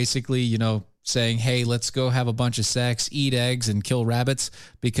cycle, basically, saying, hey, let's go have a bunch of sex, eat eggs, and kill rabbits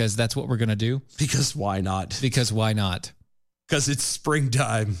because that's what we're going to do. Because why not? Because why not? Because it's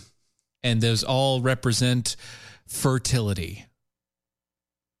springtime. And those all represent fertility.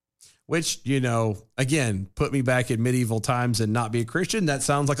 Which, again, put me back in medieval times and not be a Christian. That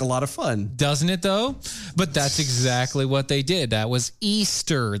sounds like a lot of fun. Doesn't it, though? But that's exactly what they did. That was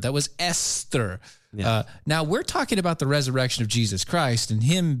Easter. That was Esther. Yeah. Now, we're talking about the resurrection of Jesus Christ, and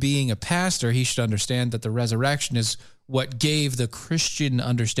him being a pastor, he should understand that the resurrection is what gave the Christian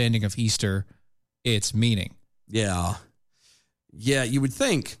understanding of Easter its meaning. Yeah. Yeah, you would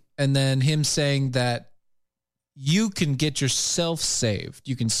think. And then him saying that you can get yourself saved.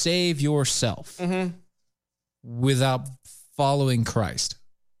 You can save yourself without following Christ.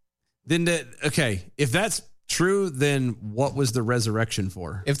 Then, if that's true, then what was the resurrection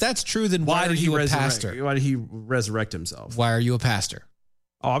for? If that's true, then why are you a pastor? Why did he resurrect himself? Why are you a pastor?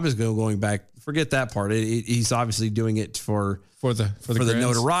 Oh, I'm just going back. Forget that part. He's obviously doing it for the grins?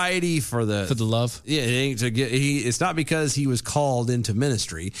 notoriety, for the love. Yeah, it ain't to get. It's not because he was called into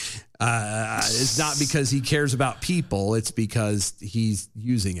ministry. It's not because he cares about people. It's because he's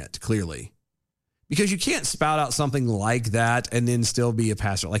using it clearly. Because you can't spout out something like that and then still be a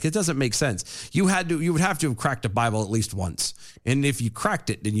pastor. Like, it doesn't make sense. You would have to have cracked a Bible at least once. And if you cracked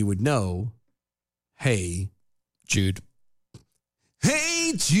it, then you would know, hey, Jude.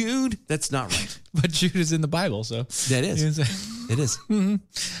 Hey, Jude. That's not right. But Jude is in the Bible, so. That is. It is.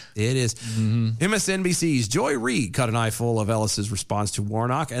 It is. MSNBC's Joy Reid cut an eyeful of Ellis's response to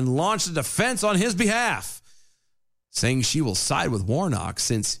Warnock and launched a defense on his behalf, saying she will side with Warnock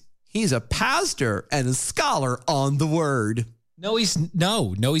since he's a pastor and a scholar on the word. No, he's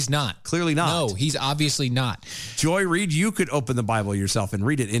not. Clearly not. No, he's obviously not. Joy Reid, you could open the Bible yourself and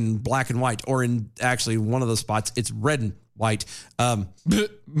read it in black and white, or in actually one of those spots, it's red and white.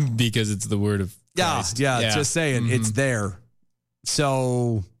 Because it's the word of Christ. Yeah. Just saying, it's there.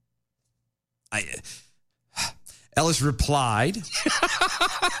 So, Ellis replied,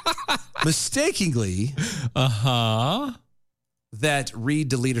 mistakenly, that Reid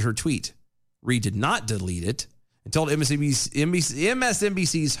deleted her tweet. Reid did not delete it and told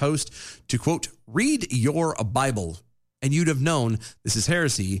MSNBC's host to, quote, read your Bible, and you'd have known this is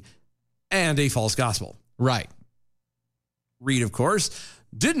heresy and a false gospel. Right. Reid, of course,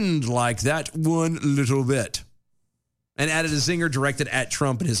 didn't like that one little bit and added a zinger directed at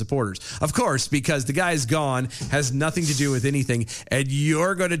Trump and his supporters. Of course, because the guy's gone, has nothing to do with anything, and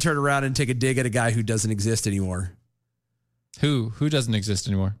you're going to turn around and take a dig at a guy who doesn't exist anymore. Who doesn't exist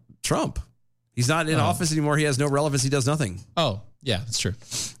anymore? Trump. He's not in office anymore. He has no relevance. He does nothing. Oh, yeah, that's true.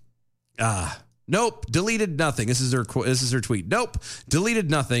 Nope, deleted nothing. This is her tweet. Nope,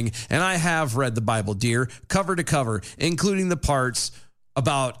 deleted nothing. And I have read the Bible, dear, cover to cover, including the parts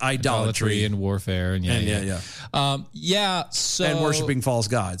about idolatry and warfare and So and worshiping false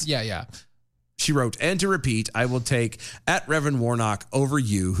gods. Yeah. She wrote, and to repeat, I will take at Reverend Warnock over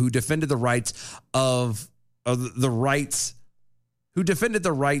you, who defended the rights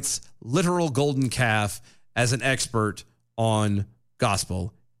literal golden calf as an expert on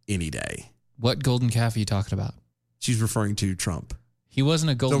gospel any day. What golden calf are you talking about? She's referring to Trump. He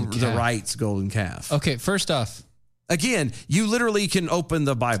wasn't a golden calf. The rights golden calf. Okay, first off. Again, you literally can open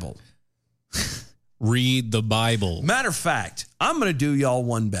the Bible. Read the Bible. Matter of fact, I'm going to do y'all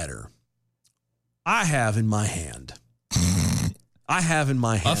one better. I have in my hand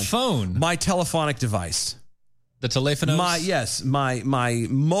a phone. My telephonic device. The telephonos? My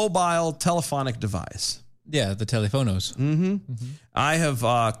mobile telephonic device. Yeah, the telephonos. Mm-hmm. I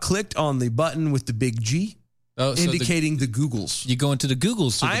have clicked on the button with the big G, indicating the Googles. You go into the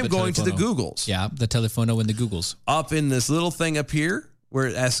Googles. I am going to the Googles. Yeah, the telephono and the Googles. Up in this little thing up here where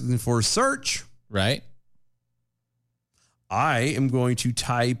it's asking for search. Right. I am going to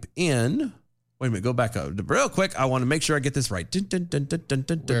type in... Wait a minute, go back up real quick. I want to make sure I get this right. Where are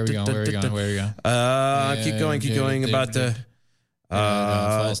we going? Keep going about the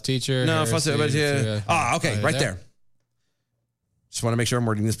false teacher. No, false teacher. Okay, right there. Just want to make sure I'm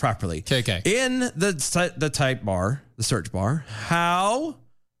wording this properly. Okay. In the type bar, the search bar, how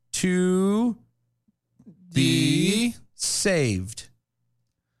to be saved.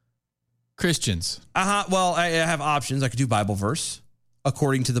 Christians. Well, I have options. I could do Bible verse,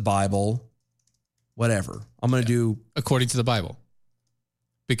 according to the Bible. Whatever. I'm going to do... According to the Bible.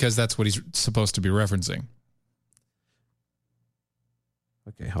 Because that's what he's supposed to be referencing.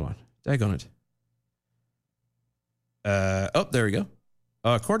 Okay, hold on. Daggone it. There we go.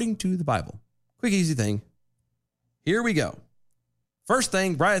 According to the Bible. Quick, easy thing. Here we go. First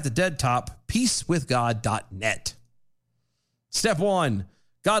thing, right at the dead top, peacewithgod.net. Step 1.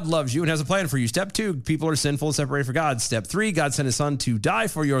 God loves you and has a plan for you. Step 2, people are sinful and separated from God. Step 3, God sent his son to die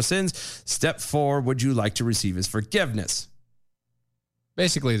for your sins. Step 4, would you like to receive his forgiveness?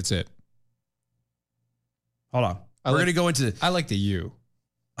 Basically, that's it. Hold on. We're going to go into... I like the U.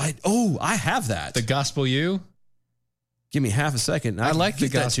 I have that. The gospel U? Give me half a second. I like the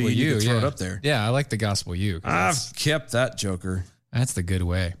gospel U. Throw it up there. Yeah, I like the gospel U. I've kept that joker. That's the good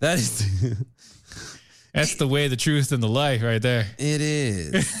way. That is... That's the way, the truth, and the light right there. It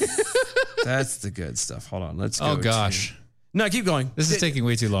is. That's the good stuff. Hold on. Let's go. Oh, gosh. No, keep going. This is taking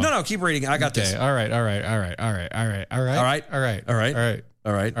way too long. No, keep reading. I got this. All right.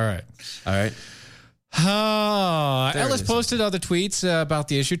 Ellis posted other tweets about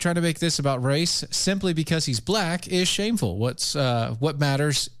the issue, trying to make this about race. Simply because he's black is shameful. What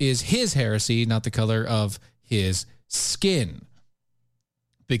matters is his heresy, not the color of his skin.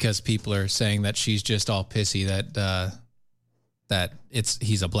 Because people are saying that she's just all pissy that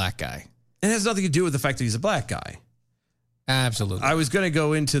he's a black guy. It has nothing to do with the fact that he's a black guy. Absolutely. I was going to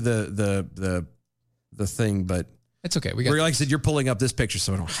go into the thing, but it's okay. Like I said, you're pulling up this picture,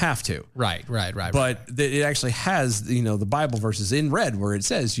 so I don't have to. Right. But it actually has, the Bible verses in red where it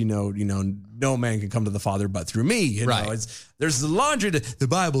says, no man can come to the Father but through me. There's the laundry. The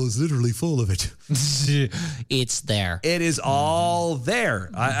Bible is literally full of it. It's there. It is all there.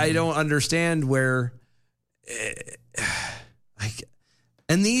 I don't understand where.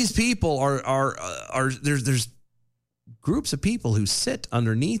 And these people are there's groups of people who sit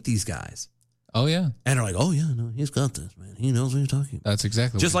underneath these guys. Oh, yeah. And they're like, oh, yeah, no, he's got this, man. He knows what he's talking about. That's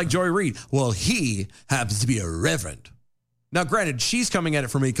exactly just like Joy Reid. Well, he happens to be a reverend. Now, granted, she's coming at it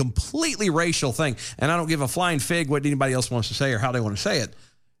from a completely racial thing, and I don't give a flying fig what anybody else wants to say or how they want to say it.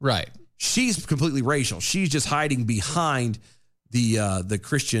 Right. She's completely racial. She's just hiding behind the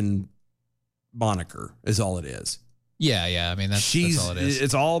Christian moniker is all it is. Yeah. I mean, that's all it is.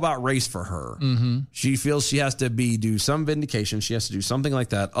 It's all about race for her. Mm-hmm. She feels she has to do some vindication. She has to do something like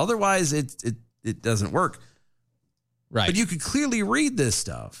that. Otherwise, it doesn't work. Right. But you could clearly read this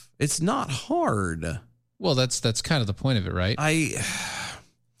stuff. It's not hard. Well, that's kind of the point of it, right? It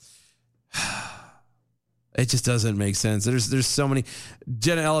just doesn't make sense. There's so many.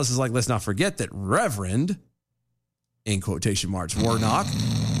 Jenna Ellis is like, let's not forget that Reverend, in quotation marks, Warnock,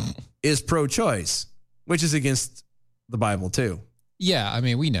 is pro-choice, which is against the Bible too. Yeah, I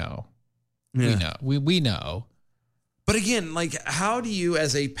mean, we know. Yeah. We know. But again, like, how do you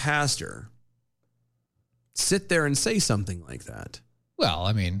as a pastor sit there and say something like that? Well,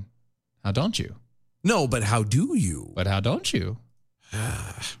 I mean, how don't you? No, but how do you? But how don't you?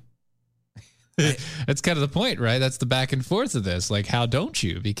 That's kind of the point, right? That's the back and forth of this. Like, how don't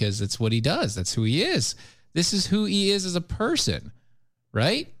you? Because it's what he does. That's who he is. This is who he is as a person,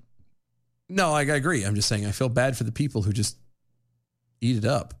 right? No, I agree. I'm just saying I feel bad for the people who just eat it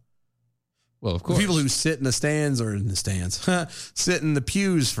up. Well, of course. The people who sit in the stands sit in the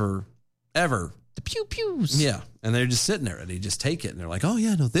pews for ever. The pew pews. Yeah. And they're just sitting there and they just take it and they're like, oh,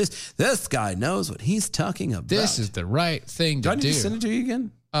 yeah, no, this guy knows what he's talking about. This is the right thing to do. Do I need to send it to you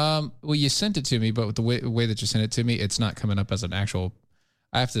again? Well, you sent it to me, but with the way that you sent it to me, it's not coming up as an actual.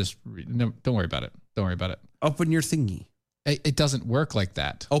 I have to just no, don't worry about it. Don't worry about it. Open your thingy. It doesn't work like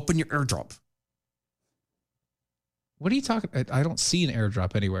that. Open your AirDrop. What are you talking? I don't see an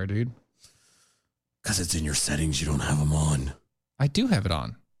AirDrop anywhere, dude. Because it's in your settings. You don't have them on. I do have it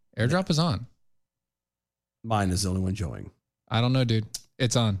on. AirDrop is on. Mine is the only one showing. I don't know, dude.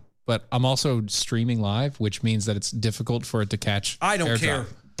 It's on. But I'm also streaming live, which means that it's difficult for it to catch. I don't AirDrop. care.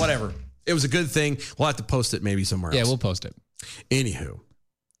 Whatever. It was a good thing. We'll have to post it maybe somewhere else. Yeah, we'll post it. Anywho.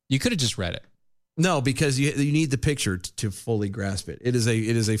 You could have just read it. No, because you need the picture to fully grasp it. It is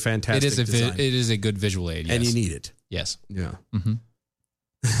a fantastic design. It is a good visual aid, yes. And you need it. Yes. Yeah. Mm-hmm.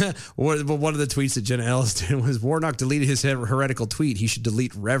 One of the tweets that Jenna Ellis did was Warnock deleted his heretical tweet. He should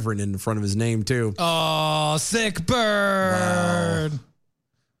delete Reverend in front of his name too. Oh, sick bird. Wow.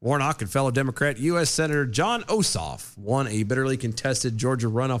 Warnock and fellow Democrat U.S. Senator John Ossoff won a bitterly contested Georgia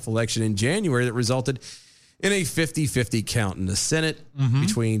runoff election in January that resulted in a 50-50 count in the Senate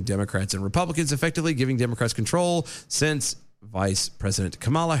between Democrats and Republicans, effectively giving Democrats control since Vice President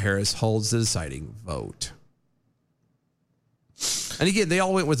Kamala Harris holds the deciding vote. And again, they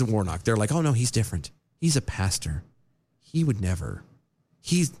all went with the Warnock. They're like, oh, no, he's different. He's a pastor. He would never.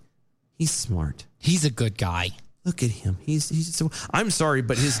 He's smart. He's a good guy. Look at him. He's so. I'm sorry,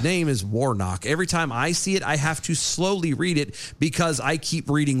 but his name is Warnock. Every time I see it, I have to slowly read it because I keep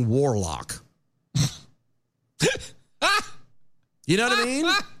reading Warlock. You know what I mean?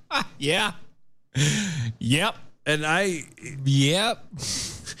 Yeah. Yep. And Yep.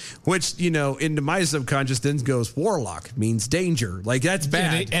 Which, into my subconscious then goes warlock, means danger. Like, that's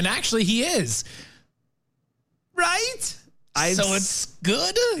bad. And actually he is. Right? So it's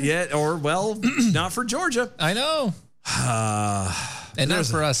good? Yeah, or, well, not for Georgia. I know. And not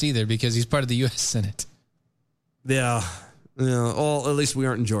for us either, because he's part of the U.S. Senate. Yeah. Well, at least we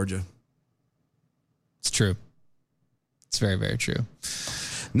aren't in Georgia. It's true. It's very, very true.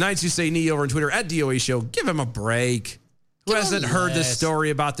 Nights You Say Knee over on Twitter at DOA Show. Give him a break. Who hasn't heard the story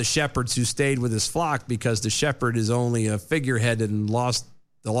about the shepherds who stayed with his flock because the shepherd is only a figurehead and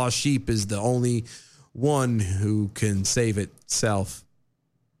the lost sheep is the only one who can save itself?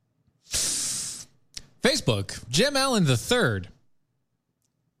 Facebook, Jim Allen III.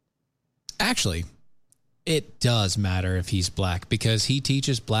 Actually, it does matter if he's black because he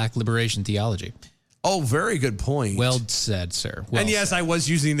teaches black liberation theology. Oh, very good point. Well said, sir. Well and yes, said. I was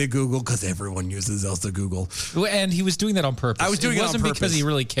using the Google because everyone uses the Google. And he was doing that on purpose. I was doing it on purpose. It wasn't because he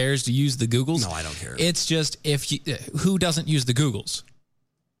really cares to use the Googles. No, I don't care. It's just who doesn't use the Googles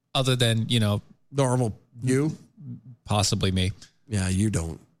other than, normal you? Possibly me. Yeah, you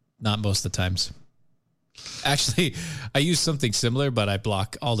don't. Not most of the times. Actually, I use something similar, but I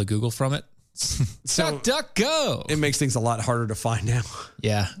block all the Google from it. So DuckDuckGo. It makes things a lot harder to find now.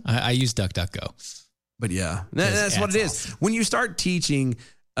 Yeah, I use DuckDuckGo. But yeah, that's what it is. Awesome. When you start teaching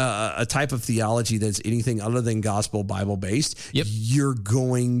a type of theology that's anything other than gospel Bible based, you're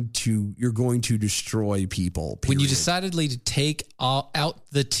going to destroy people. Period. When you decidedly to take out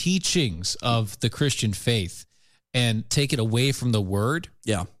the teachings of the Christian faith and take it away from the word,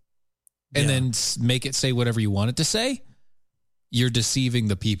 and then make it say whatever you want it to say, you're deceiving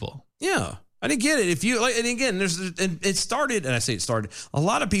the people. Yeah. I didn't get it. If you like, and again, it started, and I say it started, a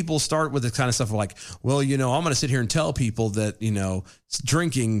lot of people start with this kind of stuff of like, well, I'm going to sit here and tell people that,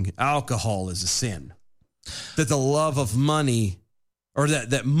 drinking alcohol is a sin, that the love of money or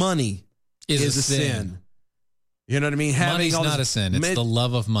that money is a sin. You know what I mean? Money's not a sin. It's the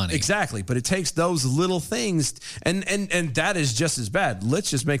love of money. Exactly. But it takes those little things and that is just as bad. Let's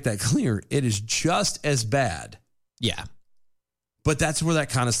just make that clear. It is just as bad. Yeah. But that's where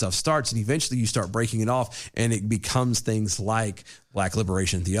that kind of stuff starts. And eventually you start breaking it off and it becomes things like black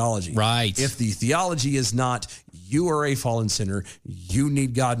liberation theology. Right. If the theology is not, you are a fallen sinner, you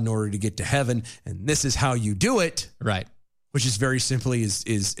need God in order to get to heaven, and this is how you do it. Right. Which is very simply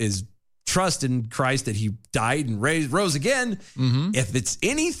is trust in Christ that he died and rose again. Mm-hmm. If it's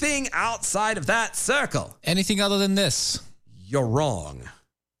anything outside of that circle. Anything other than this. You're wrong.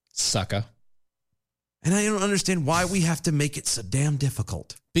 Sucker. And I don't understand why we have to make it so damn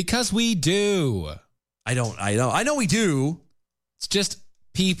difficult. Because we do. I know we do. It's just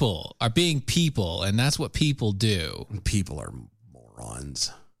people are being people, and that's what people do. People are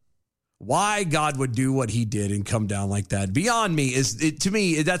morons. Why God would do what he did and come down like that, beyond me, to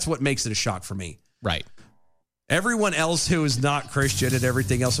me, that's what makes it a shock for me. Right. Everyone else who is not Christian and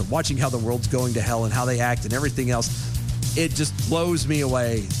everything else, and watching how the world's going to hell and how they act and everything else, it just blows me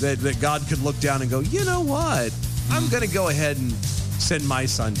away that God could look down and go, you know what? I'm going to go ahead and send my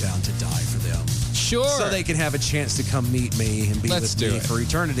son down to die for them. Sure. So they can have a chance to come meet me and be with me for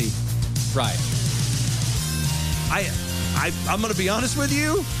eternity. Right. I'm going to be honest with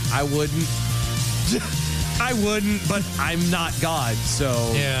you. I wouldn't. I wouldn't, but I'm not God,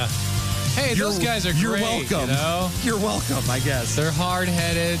 so. Yeah. Hey, those guys are great. You're welcome. You know? You're welcome, I guess. They're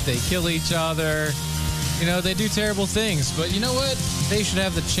hard-headed. They kill each other. You know, they do terrible things. But you know what? They should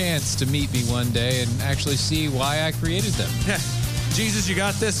have the chance to meet me one day and actually see why I created them. Jesus, you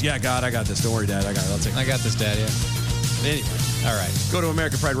got this? Yeah, God, I got this. Don't worry, Dad. I got it. I got this, Dad, yeah. Anyway. All right. Go to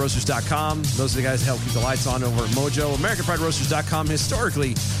AmericanPrideRoasters.com. Those are the guys that help keep the lights on over at Mojo. AmericanPrideRoasters.com.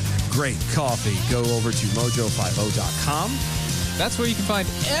 Historically great coffee. Go over to Mojo50.com. That's where you can find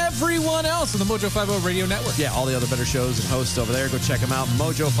everyone else on the Mojo 50 Radio Network. Yeah, all the other better shows and hosts over there. Go check them out.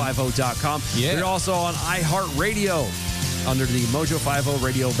 Mojo50.com. Yeah. We're also on iHeartRadio under the Mojo 50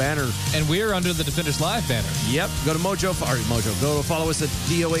 Radio banner. And we're under the Defenders Live banner. Yep. Go to Mojo. Go to follow us at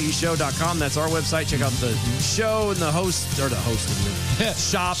DOAEshow.com. That's our website. Check out the show and the host, or the host and the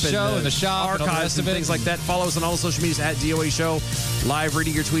shop and the shop archives and all the rest and of it. things like that. Follow us on all the social medias at DOA Show. Live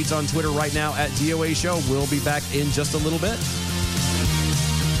reading your tweets on Twitter right now at DOA Show. We'll be back in just a little bit.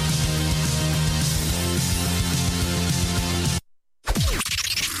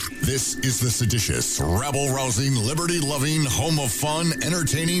 This is the seditious, rabble-rousing, liberty-loving, home of fun,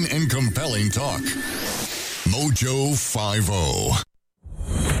 entertaining, and compelling talk. Mojo 50.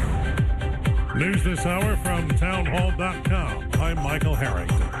 News this hour from townhall.com. I'm Michael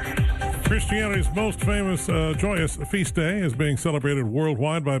Harrington. Christianity's most famous joyous feast day is being celebrated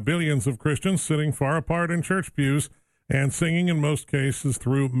worldwide by billions of Christians sitting far apart in church pews and singing in most cases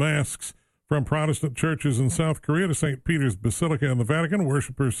through masks. From Protestant churches in South Korea to St. Peter's Basilica in the Vatican,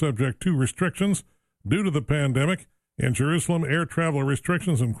 worshipers subject to restrictions due to the pandemic. In Jerusalem, air travel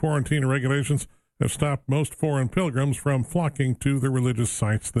restrictions and quarantine regulations have stopped most foreign pilgrims from flocking to the religious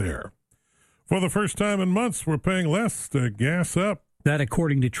sites there. For the first time in months, we're paying less to gas up. That,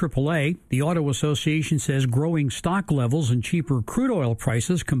 according to AAA, the Auto Association says growing stock levels and cheaper crude oil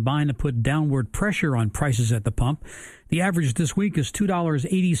prices combine to put downward pressure on prices at the pump. The average this week is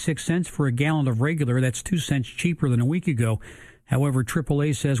 $2.86 for a gallon of regular. That's 2 cents cheaper than a week ago. However,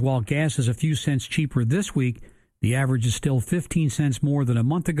 AAA says while gas is a few cents cheaper this week, the average is still 15 cents more than a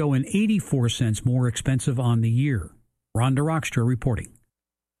month ago and 84 cents more expensive on the year. Rhonda Rockstra reporting.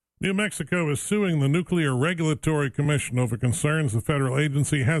 New Mexico is suing the Nuclear Regulatory Commission over concerns the federal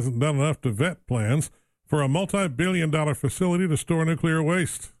agency hasn't done enough to vet plans for a multi-billion-dollar facility to store nuclear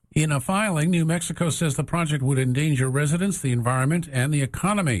waste. In a filing, New Mexico says the project would endanger residents, the environment, and the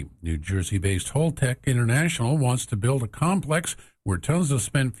economy. New Jersey-based Holtec International wants to build a complex where tons of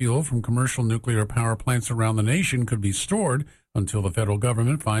spent fuel from commercial nuclear power plants around the nation could be stored until the federal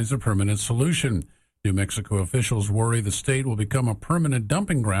government finds a permanent solution. New Mexico officials worry the state will become a permanent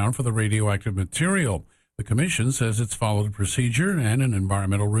dumping ground for the radioactive material. The commission says it's followed a procedure and an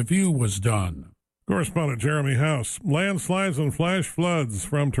environmental review was done. Correspondent Jeremy House. Landslides and flash floods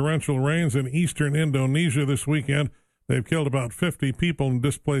from torrential rains in eastern Indonesia this weekend. They've killed about 50 people and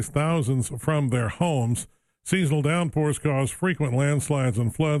displaced thousands from their homes. Seasonal downpours cause frequent landslides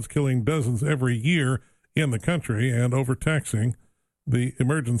and floods, killing dozens every year in the country and overtaxing the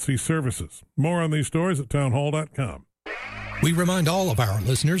emergency services. More on these stories at townhall.com. We remind all of our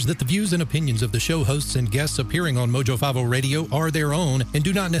listeners that the views and opinions of the show hosts and guests appearing on Mojo 50 Radio are their own and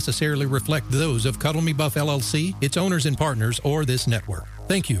do not necessarily reflect those of Cuddle Me Buff LLC, its owners and partners, or this network.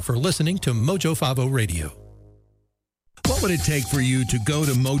 Thank you for listening to Mojo 50 Radio. What would it take for you to go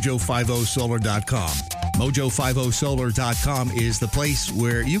to Mojo50solar.com? Mojo50solar.com is the place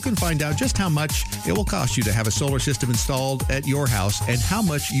where you can find out just how much it will cost you to have a solar system installed at your house and how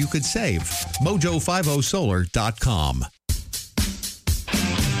much you could save. Mojo50solar.com.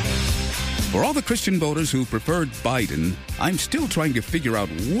 For all the Christian voters who preferred Biden, I'm still trying to figure out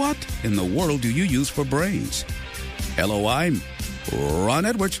what in the world do you use for brains? LOI, Ron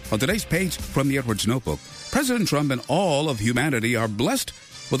Edwards. On today's page from the Edwards Notebook, President Trump and all of humanity are blessed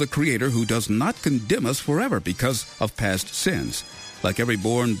with a creator who does not condemn us forever because of past sins. Like every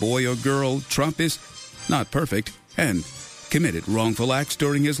born boy or girl, Trump is not perfect and committed wrongful acts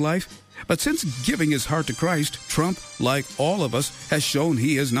during his life. But since giving his heart to Christ, Trump, like all of us, has shown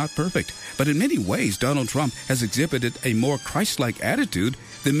he is not perfect. But in many ways, Donald Trump has exhibited a more Christ-like attitude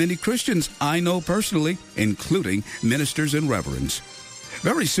than many Christians I know personally, including ministers and reverends.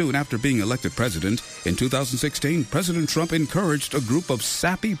 Very soon after being elected president in 2016, President Trump encouraged a group of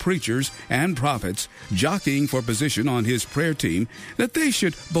sappy preachers and prophets jockeying for position on his prayer team that they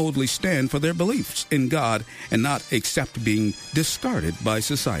should boldly stand for their beliefs in God and not accept being discarded by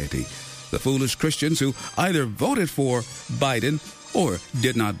society. The foolish Christians who either voted for Biden or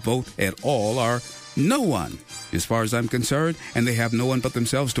did not vote at all are no one, as far as I'm concerned, and they have no one but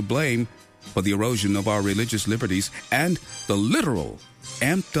themselves to blame for the erosion of our religious liberties and the literal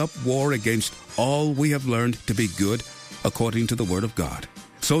amped-up war against all we have learned to be good according to the Word of God.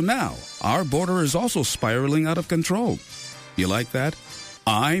 So now, our border is also spiraling out of control. You like that?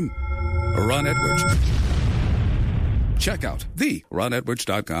 I'm Ron Edwards. Check out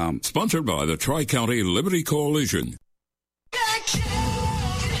theronedwards.com. Sponsored by the Tri-County Liberty Coalition.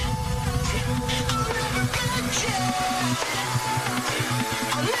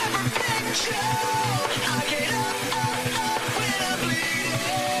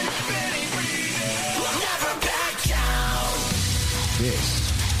 This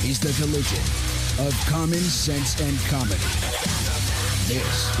is the collision of common sense and comedy.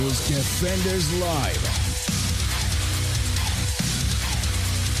 This is Defenders Live.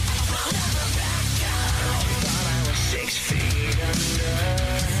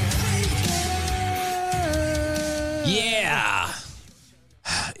 Yeah.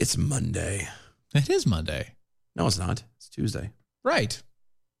 It's Monday. It is Monday. No, it's not. It's Tuesday. Right.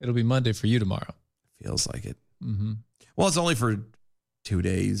 It'll be Monday for you tomorrow. Feels like it. Mm-hmm. Well, it's only for 2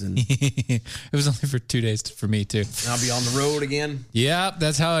 days. And it was only for 2 days for me, too. I'll be on the road again. Yep,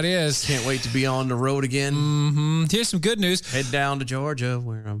 that's how it is. Can't wait to be on the road again. Mm-hmm. Here's some good news. Head down to Georgia,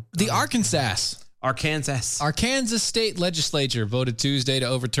 where I'm. The Arkansas State Legislature voted Tuesday to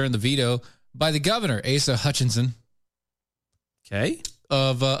overturn the veto by the governor, Asa Hutchinson. Okay.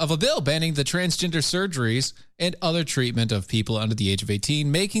 Of a bill banning the transgender surgeries and other treatment of people under the age of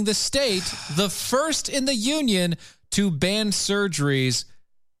 18, making the state the first in the union to ban surgeries,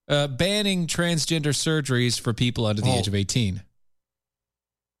 banning transgender surgeries for people under the age of 18.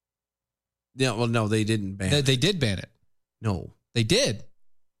 Yeah, well, no, they didn't ban it. They did ban it. No. They did.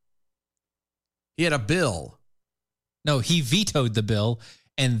 He had a bill. No, he vetoed the bill,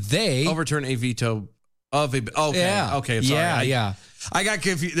 and they overturned a veto of a. Okay, yeah. Okay, sorry. Yeah. I got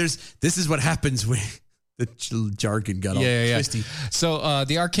confused. This is what happens when the jargon got all twisty. So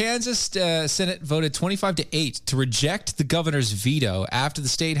the Arkansas Senate voted 25-8 to reject the governor's veto after the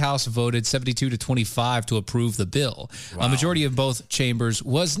state house voted 72-25 to approve the bill. Wow. A majority of both chambers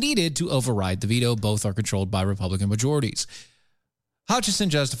was needed to override the veto. Both are controlled by Republican majorities. Hutchinson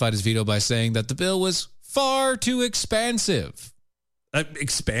justified his veto by saying that the bill was far too expansive.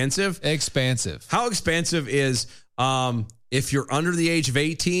 Expansive? Expansive. How expansive is if you're under the age of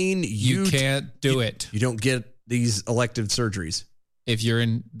 18, you can't do it. You don't get these elective surgeries. If you're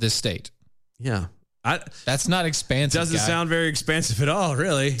in this state. Yeah. That's not expansive. Doesn't sound very expansive at all,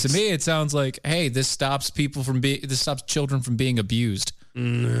 really. To me, it sounds like, hey, this stops children from being abused. He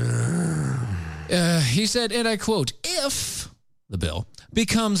said, and I quote, if the bill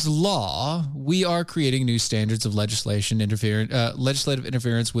becomes law, we are creating new standards of legislative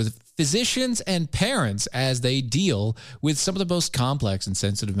interference with physicians and parents as they deal with some of the most complex and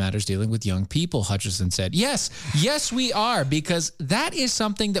sensitive matters dealing with young people, Hutchinson said. Yes, we are, because that is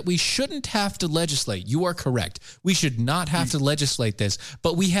something that we shouldn't have to legislate. You are correct. We should not have to legislate this,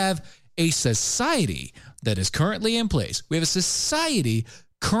 but we have a society that is currently in place. We have a society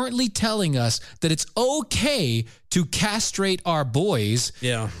currently telling us that it's okay to castrate our boys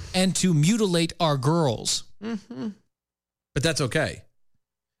and to mutilate our girls. Mm-hmm. But that's okay.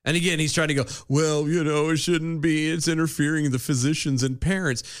 And again, he's trying to go, well, it shouldn't be. It's interfering in the physicians and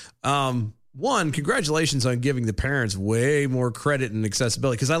parents. One, congratulations on giving the parents way more credit and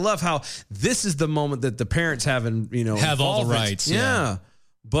accessibility, because I love how this is the moment that the parents have all the rights. Yeah.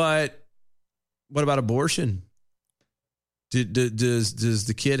 But what about abortion? Does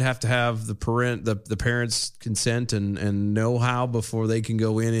the kid have to have the parents' consent and know-how before they can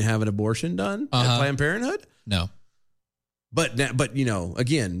go in and have an abortion done at Planned Parenthood? No. But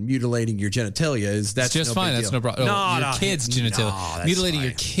again, mutilating your genitalia that's just fine. That's no problem. Your kids' genitalia. Mutilating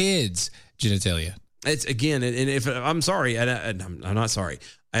your kids' genitalia. It's again, and if I'm sorry, and I'm not sorry.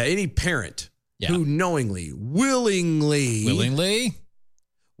 Any parent who knowingly, willingly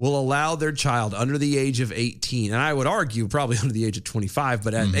will allow their child under the age of 18, and I would argue probably under the age of 25,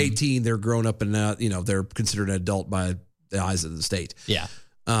 but at 18, they're grown up and they're considered an adult by the eyes of the state. Yeah.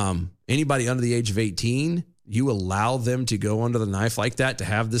 Anybody under the age of 18 you allow them to go under the knife like that to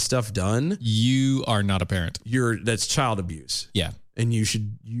have this stuff done, you are not a parent. That's child abuse. Yeah. And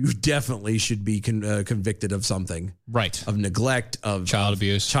you definitely should be convicted of something. Right. Of neglect, of child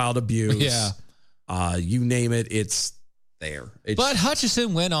abuse. Child abuse. Yeah. You name it, it's there. But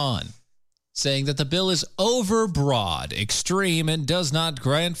Hutchison went on, saying that the bill is overbroad, extreme, and does not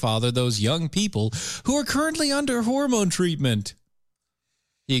grandfather those young people who are currently under hormone treatment.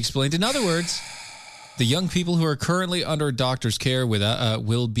 He explained, in other words, the young people who are currently under a doctor's care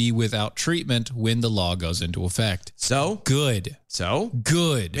will be without treatment when the law goes into effect. So? Good. So?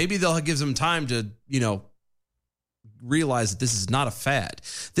 Good. Maybe they'll give them time to, realize that this is not a fad.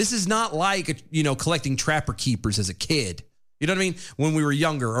 This is not like, collecting Trapper Keepers as a kid. You know what I mean? When we were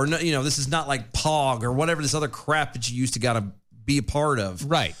younger, or, this is not like Pog or whatever this other crap that you used to got to be a part of.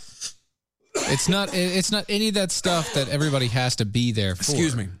 Right. It's not any of that stuff that everybody has to be there for.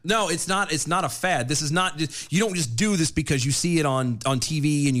 Excuse me. No, it's not a fad. This is not, you don't just do this because you see it on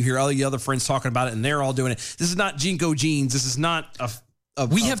TV and you hear all the other friends talking about it and they're all doing it. This is not Jinko jeans. This is not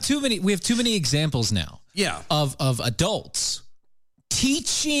we have too many examples now. Yeah. Of adults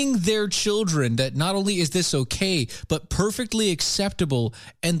teaching their children that not only is this okay, but perfectly acceptable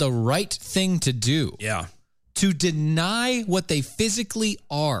and the right thing to do. Yeah. To deny what they physically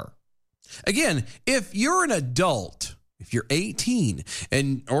are. Again, if you're an adult, if you're 18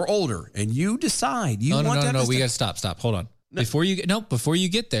 or older, and you decide you want to have we got to stop. Hold on. No. Before you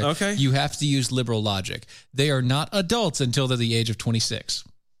get there, okay, you have to use liberal logic. They are not adults until they're the age of 26.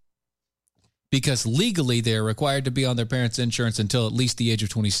 Because legally they are required to be on their parents' insurance until at least the age of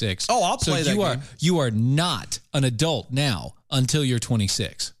 26. Oh, I'll play that game. You are not an adult now until you're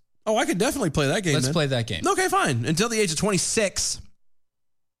 26. Oh, I could definitely play that game. Let's play that game. Okay, fine. Until the age of 26.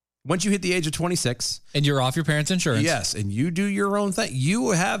 Once you hit the age of 26. And you're off your parents' insurance. Yes, and you do your own thing.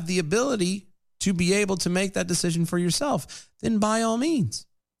 You have the ability to be able to make that decision for yourself. Then by all means,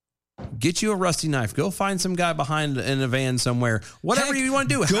 get you a rusty knife. Go find some guy behind in a van somewhere. Whatever you want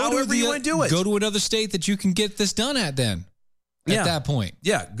to do. However you want to do it. Go to another state that you can get this done at then. At that point.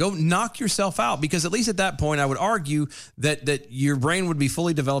 Yeah, go knock yourself out, because at least at that point, I would argue that your brain would be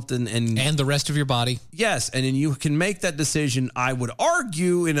fully developed and the rest of your body. Yes, and then you can make that decision, I would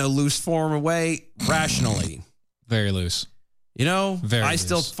argue, in a loose form of way, rationally. Very loose. Very I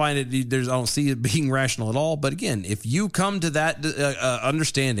still find it, I don't see it being rational at all. But again, if you come to that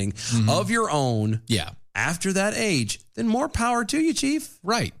understanding of your own after that age, then more power to you, Chief.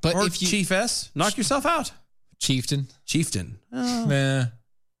 Right. But or if you, Chief S, knock yourself out. Chieftain. Oh.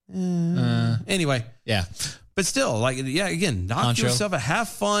 Anyway. Yeah. But still, again, knock yourself out. Have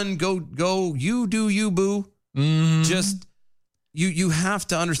fun. Go. You do you, boo. Mm-hmm. Just, you have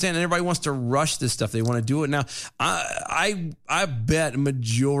to understand, and everybody wants to rush this stuff. They want to do it now. I bet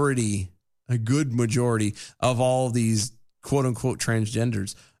a good majority of all these quote unquote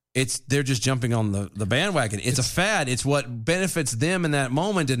transgenders, they're just jumping on the bandwagon. It's a fad. It's what benefits them in that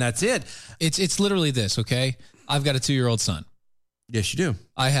moment, and that's it. It's literally this, okay? I've got a 2-year-old son. Yes, you do.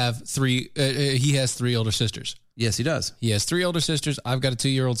 I have 3. He has 3 older sisters. Yes, he does. He has 3 older sisters. I've got a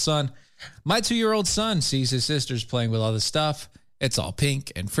 2-year-old son. My 2-year-old son sees his sisters playing with all this stuff. It's all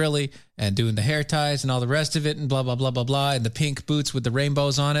pink and frilly and doing the hair ties and all the rest of it and blah, blah, blah, blah, blah. And the pink boots with the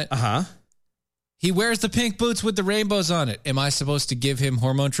rainbows on it. Uh-huh. He wears the pink boots with the rainbows on it. Am I supposed to give him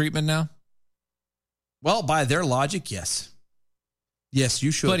hormone treatment now? Well, by their logic, yes. Yes,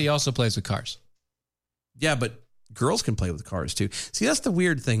 you should. But he also plays with cars. Yeah, but girls can play with cars too. See, that's the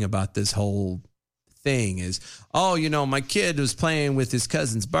weird thing about this whole thing is, my kid was playing with his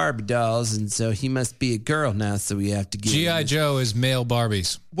cousin's Barbie dolls, and so he must be a girl now, so we have to get G.I. Joe is male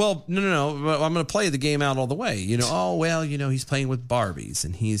Barbies. Well, no. I'm going to play the game out all the way. He's playing with Barbies,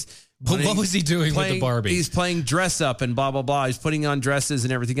 and he's... But what was he doing with the Barbie? He's playing dress up and blah, blah, blah. He's putting on dresses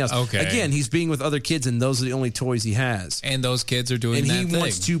and everything else. Okay. Again, he's being with other kids, and those are the only toys he has. And those kids are doing and that he thing.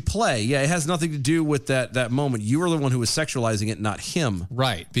 wants to play. Yeah, it has nothing to do with that moment. You were the one who was sexualizing it, not him.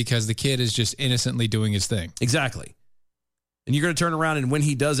 Right, because the kid is just innocently doing his thing. Exactly. And you're going to turn around, and when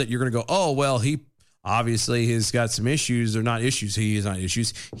he does it, you're going to go, oh, well, he obviously has got some issues. They're not issues. He has not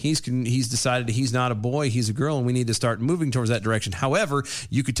issues. He's decided he's not a boy. He's a girl, and we need to start moving towards that direction. However,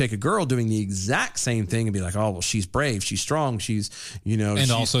 you could take a girl doing the exact same thing and be like, oh, well, she's brave. She's strong. She's,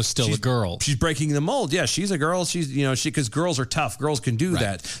 also still a girl. She's breaking the mold. Yeah, she's a girl. She's, because girls are tough. Girls can do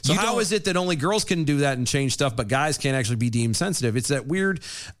that. So how is it that only girls can do that and change stuff, but guys can't actually be deemed sensitive? It's that weird,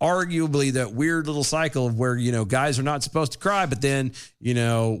 arguably that weird little cycle of where, guys are not supposed to cry, but then,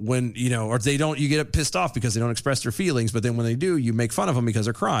 when, or they don't, you get pissed off because they don't express their feelings, but then when they do, you make fun of them because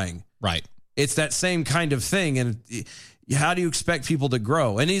they're crying. Right. It's that same kind of thing, and how do you expect people to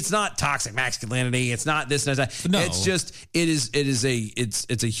grow? And it's not toxic masculinity. It's not this and that. No. It's just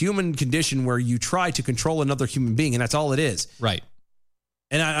it's a human condition where you try to control another human being, and that's all it is. Right.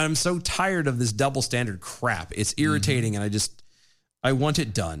 And I'm so tired of this double standard crap. It's irritating, and I want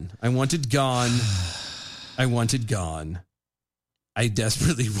it done. I want it gone. I want it gone. I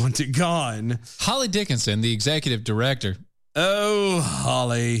desperately want it gone. Holly Dickinson, the executive director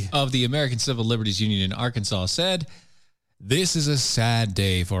Holly of the American Civil Liberties Union in Arkansas, said, "This is a sad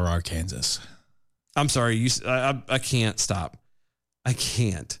day for Arkansas." I'm sorry. I can't stop. I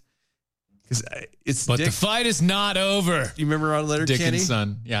can't. But the fight is not over. You remember our letter, Dickens' Kenny?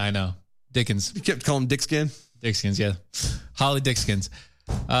 son. Yeah, I know. Dickens. You kept calling him Dickskin? Dickskins, yeah. Holly Dickskins.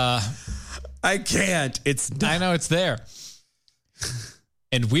 I can't. I know it's there.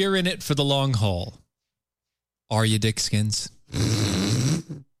 And we're in it for the long haul. Are you, Dickskins?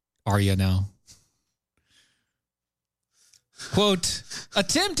 Are you now? Quote,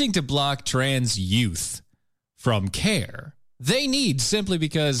 attempting to block trans youth from care they need simply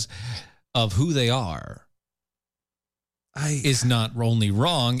because of who they are is not only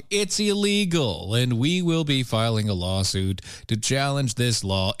wrong, it's illegal. And we will be filing a lawsuit to challenge this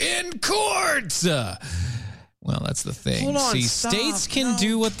law in court. Well, that's the thing. Hold on, See, stop, states can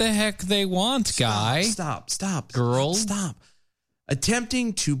do what the heck they want, guy. Stop. Girl. Stop.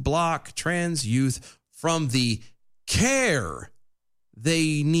 Attempting to block trans youth from the care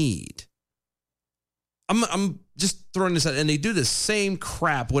they need. I'm just throwing this out, and they do the same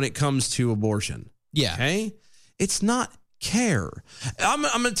crap when it comes to abortion. Yeah. Okay? It's not care. I'm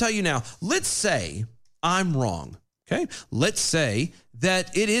going to tell you now, let's say I'm wrong. Okay? Let's say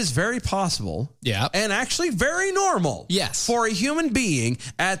that it is very possible and actually very normal for a human being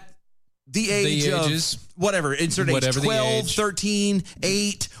at the age of whatever, insert age, 12, 13,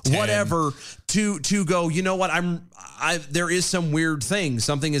 8, 10. Whatever, to go, you know what, there is some weird thing.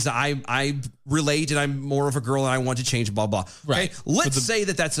 Something is I relate and I'm more of a girl and I want to change, blah, blah. Right. Okay? Let's say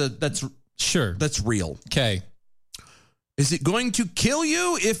that's real. Okay. Is it going to kill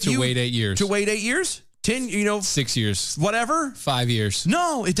you if you wait 8 years? To wait 8 years? 10, 6 years. Whatever? 5 years.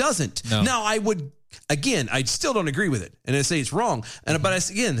 No, it doesn't. No. Now, I still don't agree with it. And I say it's wrong. But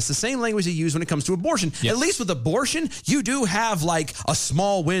it's the same language they use when it comes to abortion. Yep. At least with abortion, you do have like a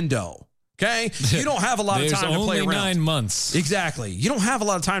small window. Okay? You don't have a lot of time to play around. There's only 9 months. Exactly. You don't have a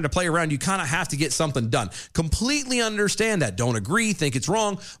lot of time to play around. You kind of have to get something done. Completely understand that. Don't agree, think it's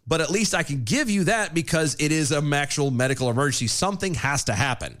wrong, but at least I can give you that because it is an actual medical emergency. Something has to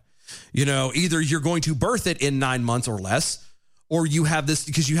happen. Either you're going to birth it in 9 months or less, or you have this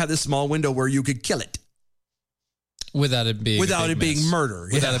small window where you could kill it. Without it being murder.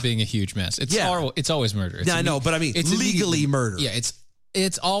 Without it being a huge mess. It's always murder. I know, but I mean, it's legally murder. Yeah,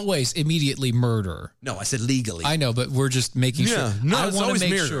 it's always immediately murder. No, I said legally. I know, but we're just making sure. No, I it's want always to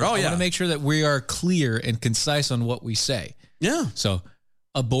make murder. sure. Oh, yeah. I want to make sure that we are clear and concise on what we say. Yeah. So,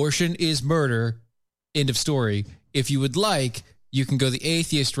 abortion is murder. End of story. If you would like, you can go the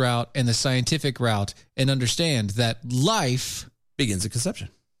atheist route and the scientific route and understand that life begins at conception.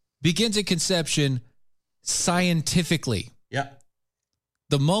 Scientifically. Yeah.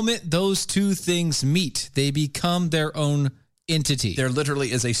 The moment those two things meet, they become their own entity. There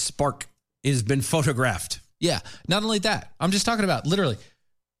literally is a spark. It has been photographed. Yeah. Not only that, I'm just talking about literally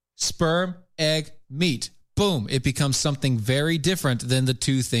sperm, egg, meat. Boom. It becomes something very different than the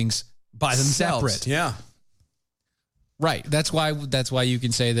two things by themselves. Separate. Yeah. Right. That's why you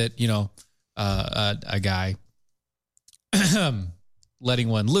can say that, a guy letting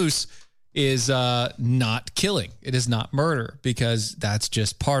one loose is not killing. It is not murder because that's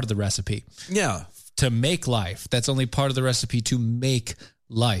just part of the recipe. Yeah. To make life. That's only part of the recipe to make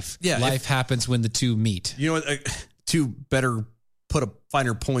life. Yeah. Life happens when the two meet. You know what? To better put a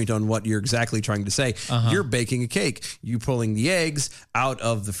finer point on what you're exactly trying to say, you're baking a cake. You pulling the eggs out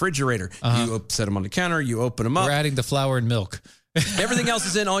of the refrigerator. You set them on the counter. You open them up. We're adding the flour and milk. Everything else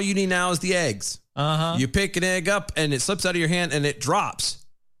is in. All you need now is the eggs. You pick an egg up and it slips out of your hand and it drops.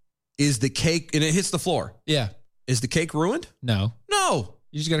 Is the cake, and it hits the floor. Yeah. Is the cake ruined? No. No.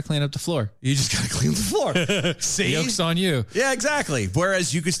 You just got to clean up the floor. You just got to clean the floor. See? Joke's on you. Yeah, exactly.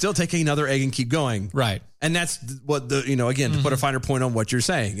 Whereas you could still take another egg and keep going. Right. And that's what again, to put a finer point on what you're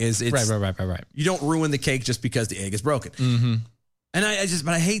saying is it's right. You don't ruin the cake just because the egg is broken. Mm-hmm. And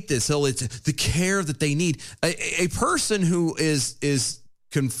I hate this. So it's the care that they need. A person who is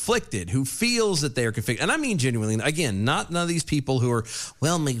conflicted, who feels that they are conflicted, and I mean genuinely, again, none of these people who are,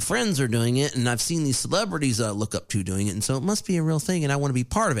 well, my friends are doing it, and I've seen these celebrities look up to doing it, and so it must be a real thing, and I want to be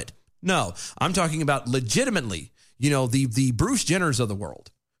part of it. No, I'm talking about legitimately, the Bruce Jenners of the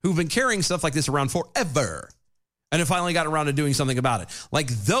world, who've been carrying stuff like this around forever. and have finally got around to doing something about it. Like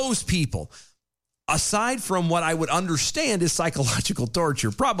those people, aside from what I would understand is psychological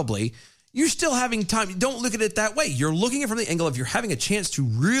torture, probably, you're still having time. Don't look at it that way. You're looking at it from the angle of you're having a chance to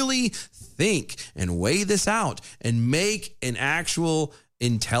really think and weigh this out and make an actual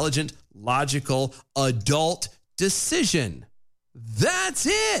intelligent, logical, adult decision. That's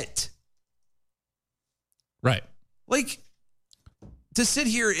it. Right. Like, to sit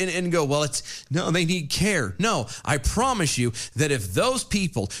here and go, well, they need care. No, I promise you that if those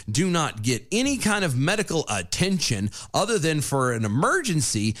people do not get any kind of medical attention other than for an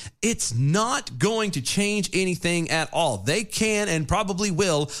emergency, it's not going to change anything at all. They can and probably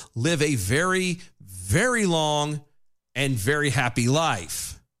will live a very, very long and very happy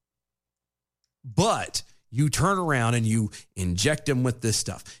life. But you turn around and you inject them with this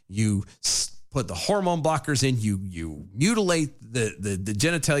stuff. You put the hormone blockers in, you mutilate the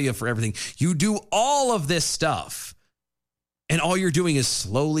genitalia for everything. You do all of this stuff. And all you're doing is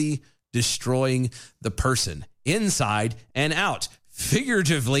slowly destroying the person inside and out,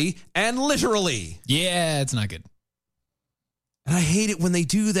 figuratively and literally. Yeah, it's not good. And I hate it when they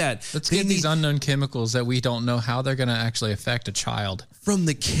do that. Let's get these unknown chemicals that we don't know how they're going to actually affect a child. From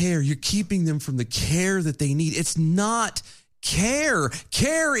the care. You're keeping them from the care that they need. It's not care.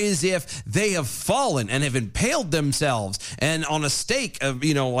 Care is if they have fallen and have impaled themselves and on a stake of,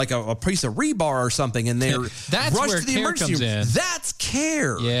 like a piece of rebar or something, and they're That's rushed where to the care emergency comes room. in. That's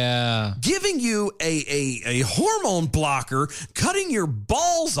care. Yeah. Giving you a hormone blocker, cutting your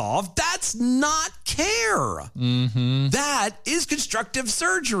balls off, that's not care. Mm-hmm. That is constructive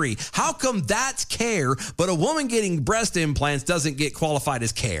surgery. How come that's care, but a woman getting breast implants doesn't get qualified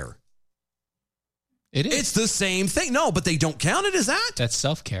as care? It is. It's the same thing. No, but they don't count it as that. That's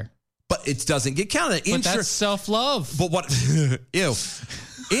self-care. But it doesn't get counted. But that's self-love. But what? Ew.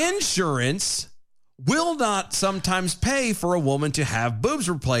 Insurance will not sometimes pay for a woman to have boobs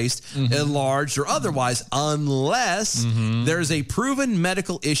replaced, enlarged, or otherwise, unless there's a proven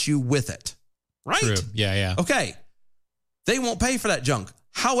medical issue with it. Right? True. Yeah. Okay. They won't pay for that junk.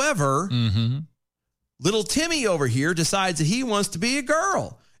 However, little Timmy over here decides that he wants to be a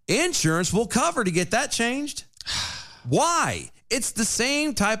girl. Insurance will cover to get that changed. Why? It's the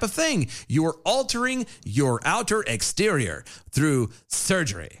same type of thing. You're altering your outer exterior through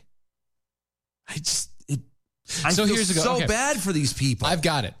surgery. I feel so bad for these people. I've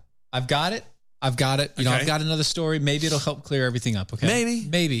got it. I've got it. I've got another story. Maybe it'll help clear everything up. Okay.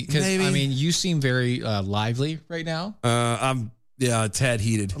 Maybe. Because, I mean, you seem very lively right now. I'm tad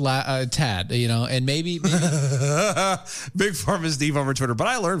heated. Tad, and maybe Big Pharma Steve over Twitter. But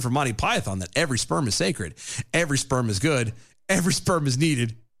I learned from Monty Python that every sperm is sacred. Every sperm is good. Every sperm is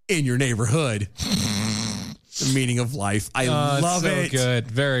needed in your neighborhood. The meaning of life. I love it. Good.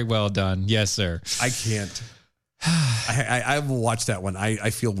 Very well done. Yes, sir. I can't. I will watch that one.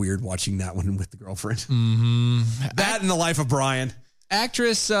 I feel weird watching that one with the girlfriend. That and The Life of Brian.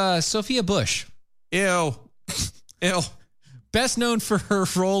 Actress Sophia Bush. Ew. Best known for her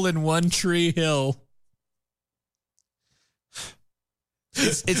role in One Tree Hill.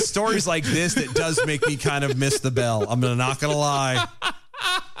 It's stories like this that does make me kind of miss the bell. I'm not going to lie.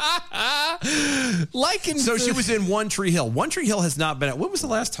 She was in One Tree Hill. One Tree Hill has not been. When was the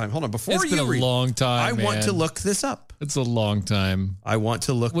last time? Hold on. It's been a long time. I want to look this up. It's a long time. I want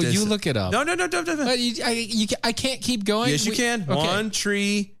to look. Well, you look it up. No. I can't keep going. Yes, you can. Okay. One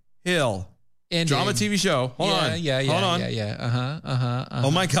Tree Hill. Drama TV show. Hold on. Hold on. Yeah.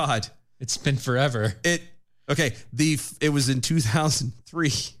 Oh my God. It's been forever. It was in 2003.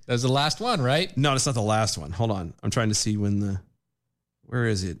 That was the last one, right? No, it's not the last one. Hold on. I'm trying to see where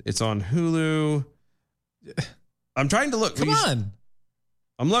is it? It's on Hulu. I'm trying to look. Come on.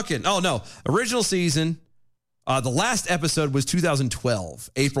 I'm looking. Oh no. Original season. The last episode was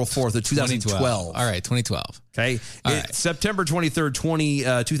 2012, April 4th of 2012. All right, 2012. Okay. September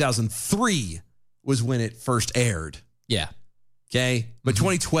 23rd, 2003 was when it first aired. Yeah. Okay. But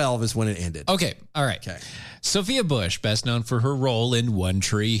 2012 is when it ended. Okay. All right. Okay. Sophia Bush, best known for her role in One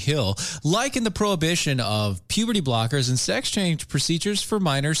Tree Hill, likened the prohibition of puberty blockers and sex change procedures for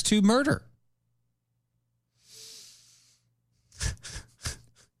minors to murder.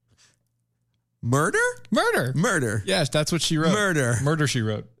 Murder. Yes, that's what she wrote. Murder, she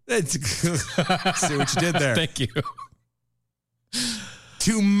wrote. See what you did there. Thank you.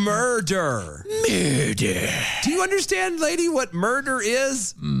 To murder. Do you understand, lady, what murder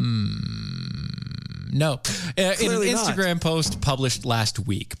is? No. In an Instagram post published last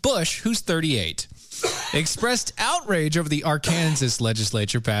week, Bush, who's 38, expressed outrage over the Arkansas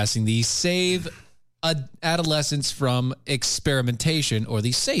legislature passing the Save Adolescents from Experimentation, or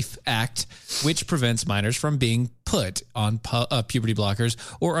the SAFE Act, which prevents minors from being put on puberty blockers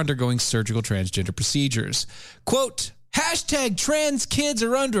or undergoing surgical transgender procedures. Quote, hashtag trans kids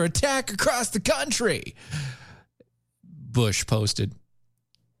are under attack across the country, Bush posted,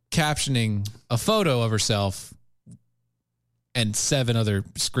 captioning a photo of herself and 7 other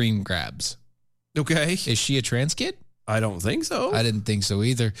screen grabs. Okay. Is she a trans kid? I don't think so. I didn't think so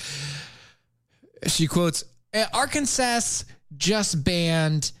either. She quotes, Arkansas just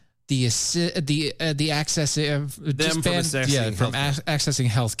banned the access of accessing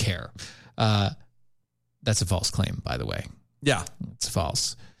health care. That's a false claim, by the way. Yeah. It's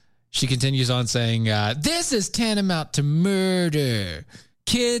false. She continues on saying, this is tantamount to murder.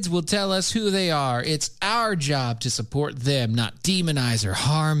 Kids will tell us who they are. It's our job to support them, not demonize or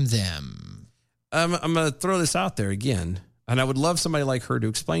harm them. I'm going to throw this out there again, and I would love somebody like her to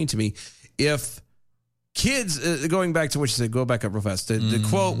explain to me if kids, going back to what she said, go back up real fast. The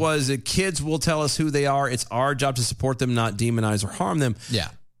quote was that kids will tell us who they are. It's our job to support them, not demonize or harm them. Yeah.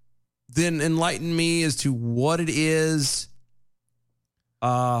 Then enlighten me as to what it is.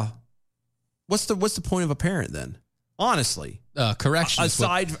 What's the point of a parent then? Honestly, correction.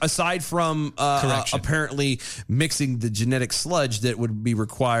 Aside from apparently mixing the genetic sludge that would be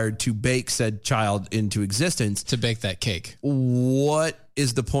required to bake said child into existence, to bake that cake. What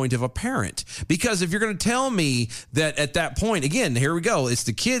is the point of a parent? Because if you're going to tell me that at that point, again, here we go. It's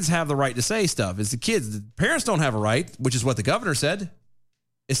the kids have the right to say stuff. It's the kids. The parents don't have a right, which is what the governor said.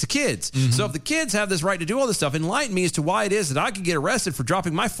 It's the kids. Mm-hmm. So if the kids have this right to do all this stuff, enlighten me as to why it is that I could get arrested for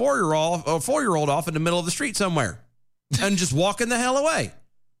dropping my 4-year-old off in the middle of the street somewhere and just walking the hell away.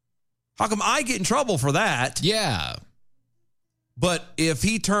 How come I get in trouble for that? Yeah. But if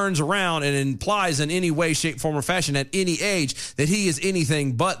he turns around and implies in any way, shape, form, or fashion at any age that he is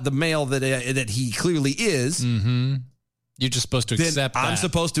anything but the male that he clearly is, you're just supposed to accept that. I'm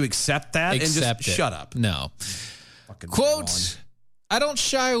supposed to accept that and just shut up. No. Quote, I don't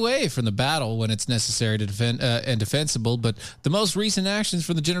shy away from the battle when it's necessary to defend and defensible, but the most recent actions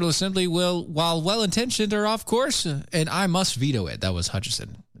from the General Assembly will, while well-intentioned, are off course, and I must veto it. That was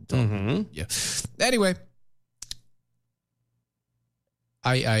Hutchison. Yeah. Anyway,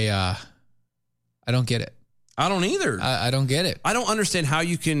 I don't get it. I don't either. I don't get it. I don't understand how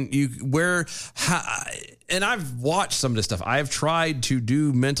you can and I've watched some of this stuff. I've tried to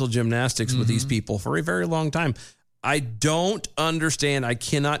do mental gymnastics with these people for a very long time. I don't understand. I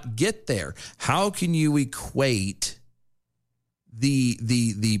cannot get there. How can you equate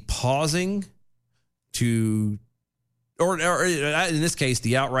the pausing to, or in this case,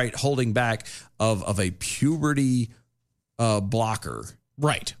 the outright holding back of a puberty blocker,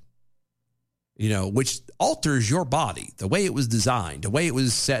 right? You know, which alters your body, the way it was designed, the way it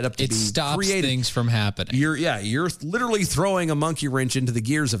was set up to be. It stops things from happening. You're literally throwing a monkey wrench into the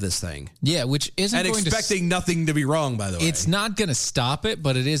gears of this thing. Yeah, which isn't and going expecting nothing to be wrong. By the way, it's not going to stop it,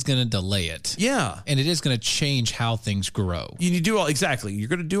 but it is going to delay it. Yeah, and it is going to change how things grow. You do all exactly. You're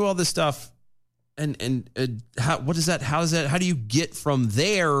going to do all this stuff, and how do you get from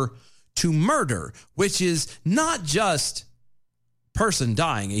there to murder, which is not just person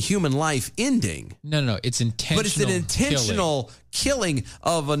dying, a human life ending. No, it's intentional. But it's an intentional killing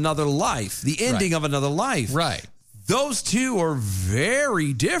of another life, the ending of another life. Right. Those two are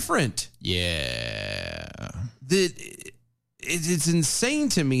very different. Yeah. It's insane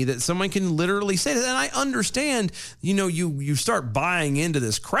to me that someone can literally say that. And I understand, you start buying into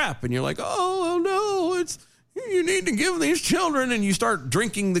this crap and you're like, oh no, you need to give these children, and you start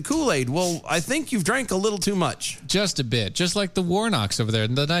drinking the Kool-Aid. Well, I think you've drank a little too much. Just a bit. Just like the Warnocks over there.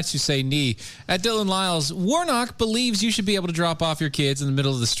 The Knights Who Say Knee. At Dylan Lyles, Warnock believes you should be able to drop off your kids in the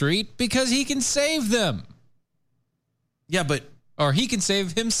middle of the street because he can save them. Yeah, but... Or he can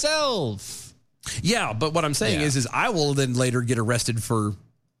save himself. Yeah, but what I'm saying is I will then later get arrested for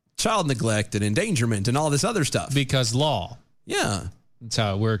child neglect and endangerment and all this other stuff. Because law. Yeah. That's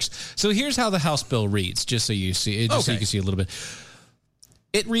how it works. So here's how the House bill reads, just so you see, so you can see a little bit.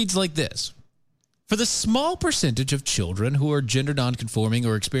 It reads like this. For the small percentage of children who are gender nonconforming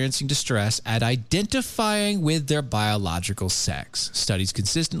or experiencing distress at identifying with their biological sex, studies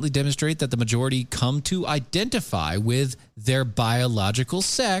consistently demonstrate that the majority come to identify with their biological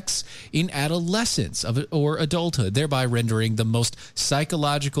sex in adolescence or adulthood, thereby rendering the most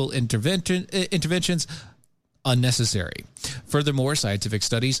psychological interventions unnecessary. Furthermore, scientific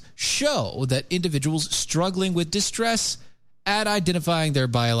studies show that individuals struggling with distress at identifying their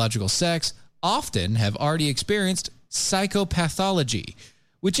biological sex often have already experienced psychopathology,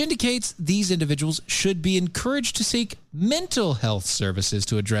 which indicates these individuals should be encouraged to seek mental health services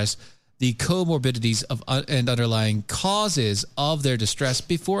to address the comorbidities and underlying causes of their distress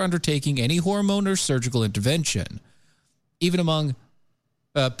before undertaking any hormone or surgical intervention. Even among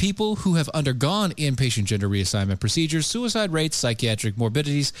people who have undergone inpatient gender reassignment procedures, suicide rates, psychiatric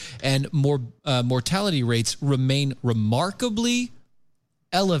morbidities, and mortality rates remain remarkably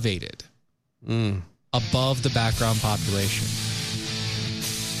elevated above the background population.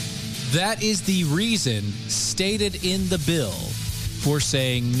 That is the reason stated in the bill for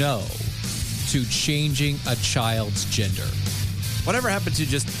saying no to changing a child's gender. Whatever happened to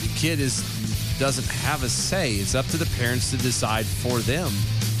just the kid doesn't have a say. It's up to the parents to decide for them.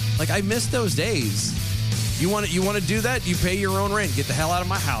 Like, I miss those days. You want to do that? You pay your own rent. Get the hell out of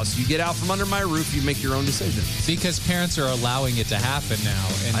my house. You get out from under my roof. You make your own decisions. Because parents are allowing it to happen now,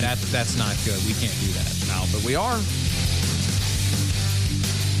 and that's not good. We can't do that. No, but we are.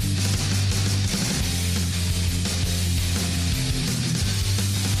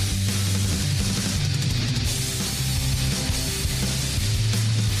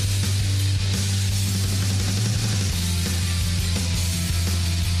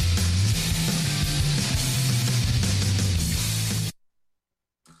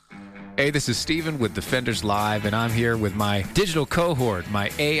 Hey, this is Steven with Defenders Live, and I'm here with my digital cohort, my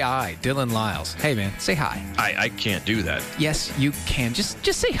AI, Dylan Lyles. Hey, man, say hi. I can't do that. Yes, you can. Just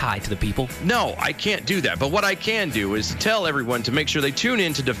say hi to the people. No, I can't do that. But what I can do is tell everyone to make sure they tune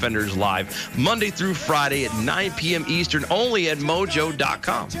in to Defenders Live Monday through Friday at 9 p.m. Eastern, only at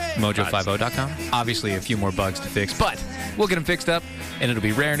mojo.com. Mojo50.com. Obviously, a few more bugs to fix, but we'll get them fixed up, and it'll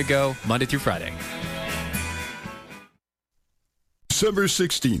be raring to go Monday through Friday. December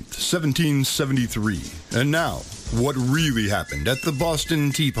 16th, 1773. And now, what really happened at the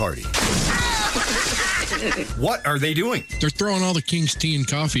Boston Tea Party. What are they doing? They're throwing all the king's tea and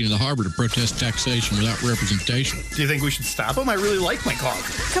coffee into the harbor to protest taxation without representation. Do you think we should stop them? I really like my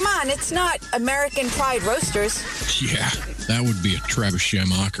coffee. Come on, it's not American Pride Roasters. Yeah, that would be a trebuchet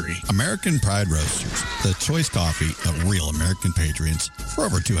mockery. American Pride Roasters, the choice coffee of real American patriots for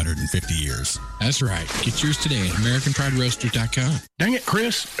over 250 years. That's right. Get yours today at AmericanPrideRoasters.com. Dang it,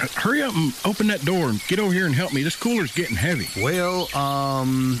 Chris. Hurry up and open that door and get over here and help me. This cooler's getting heavy. Well,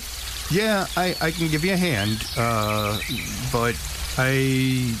 yeah, I can give you a hand, but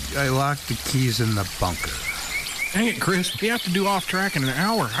I locked the keys in the bunker. Dang it, Chris. We have to do off-track in an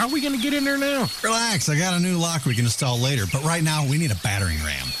hour. How are we going to get in there now? Relax. I got a new lock we can install later, but right now we need a battering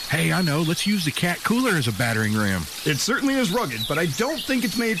ram. Hey, I know. Let's use the cat cooler as a battering ram. It certainly is rugged, but I don't think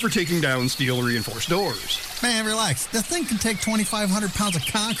it's made for taking down steel-reinforced doors. Man, relax. The thing can take 2,500 pounds of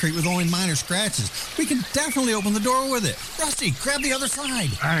concrete with only minor scratches. We can definitely open the door with it. Rusty, grab the other side.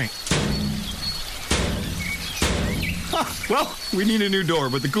 All right. Well, we need a new door,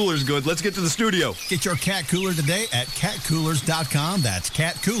 but the cooler's good. Let's get to the studio. Get your cat cooler today at catcoolers.com. That's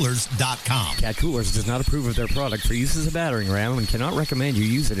catcoolers.com. Cat Coolers does not approve of their product for use as a battering ram and cannot recommend you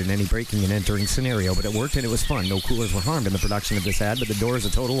use it in any breaking and entering scenario, but it worked and it was fun. No coolers were harmed in the production of this ad, but the door is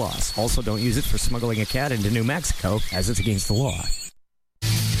a total loss. Also, don't use it for smuggling a cat into New Mexico, as it's against the law.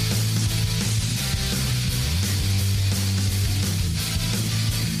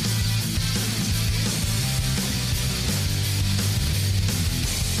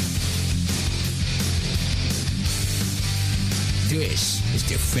 This is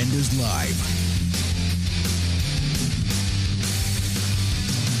Defenders Live.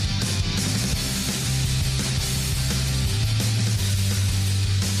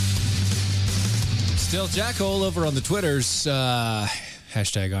 Still Jackhole over on the Twitters.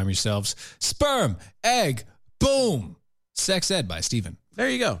 Hashtag arm yourselves. Sperm, egg, boom. Sex ed by Steven. There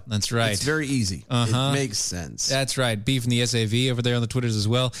you go. That's right. It's very easy. It makes sense. That's right. Beef and the SAV over there on the Twitters as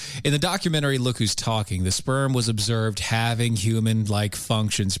well. In the documentary Look Who's Talking, the sperm was observed having human-like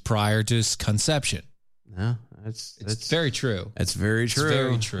functions prior to conception. No, that's very true. That's very true. It's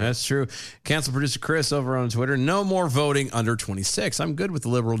very true. That's true. Cancel producer Chris over on Twitter. No more voting under 26. I'm good with the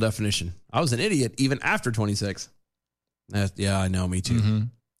liberal definition. I was an idiot even after 26. Yeah, I know. Me too. Mm-hmm.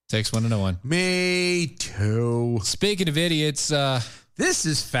 Takes one to know one. Me too. Speaking of idiots, this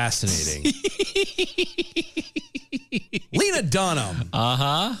is fascinating. Lena Dunham,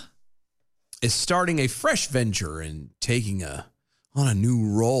 is starting a fresh venture and taking on a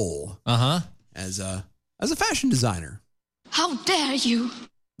new role, as a fashion designer. How dare you?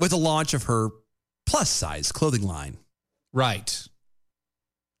 With the launch of her plus size clothing line, right?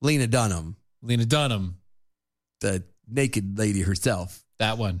 Lena Dunham, the naked lady herself.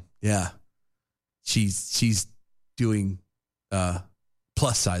 That one, yeah. She's doing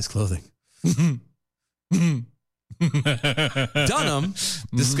plus size clothing. Dunham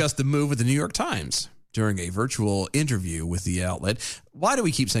discussed the move with the New York Times. during a virtual interview with the outlet. Why do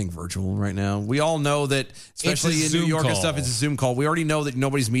we keep saying virtual right now? We all know that, especially in New York and stuff, it's a Zoom call. We already know that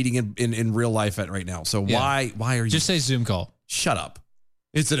nobody's meeting in real life right now. So why are you... Just say Zoom call. Shut up.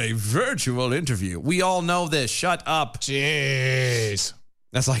 It's a virtual interview. We all know this. Shut up. Jeez.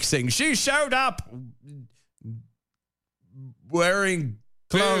 That's like saying, she showed up wearing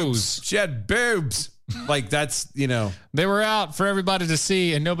clothes. She had boobs. Like, that's, They were out for everybody to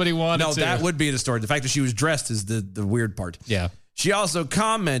see and nobody wanted to. No, that would be the story. The fact that she was dressed is the weird part. Yeah. She also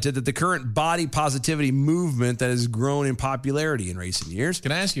commented that the current body positivity movement that has grown in popularity in recent years.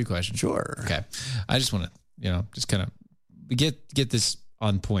 Can I ask you a question? Sure. Okay. I just want to, just kind of get this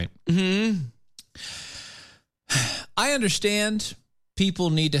on point. Mm-hmm. I understand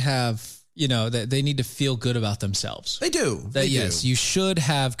people need to have, that they need to feel good about themselves. They do. Yes, you should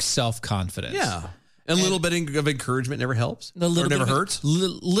have self-confidence. Yeah. And a little bit of encouragement never helps. Or never hurts.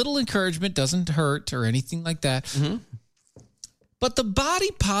 Little encouragement doesn't hurt or anything like that. Mm-hmm. But the body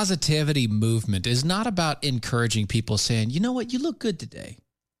positivity movement is not about encouraging people saying, you know what, you look good today.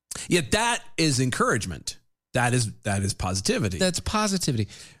 Yeah, that is encouragement. That is positivity. That's positivity.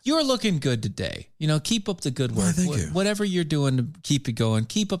 You're looking good today. Keep up the good work. Well, thank you. Whatever you're doing to keep it going,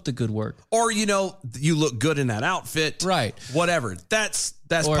 keep up the good work. Or, you look good in that outfit. Right. Whatever. That's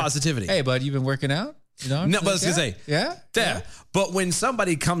positivity. Hey, bud, you been working out? No, but I was going to say. Yeah? Yeah. But when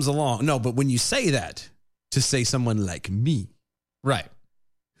somebody comes along, but when you say that to say someone like me. Right.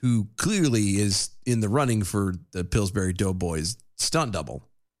 Who clearly is in the running for the Pillsbury Doughboys stunt double.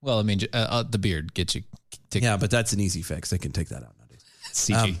 Well, I mean, the beard gets you. Yeah, but that's an easy fix. They can take that out nowadays.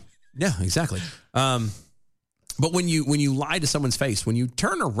 CG. Yeah, exactly. But when you lie to someone's face, when you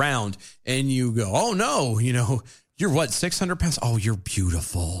turn around and you go, oh no, you're what, 600 pounds? Oh, you're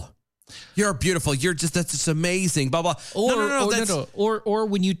beautiful. You're beautiful. You're that's just amazing. Blah blah. Or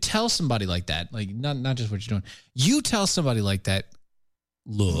when you tell somebody like that, like not just what you're doing, you tell somebody like that.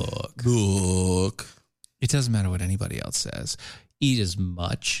 Look. It doesn't matter what anybody else says. Eat as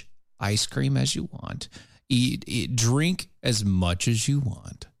much ice cream as you want. Drink as much as you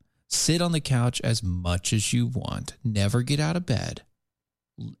want. Sit on the couch as much as you want. Never get out of bed.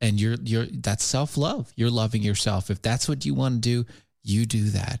 And that's self-love. You're loving yourself. If that's what you want to do, you do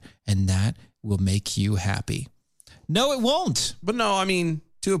that. And that will make you happy. No, it won't. But no, I mean,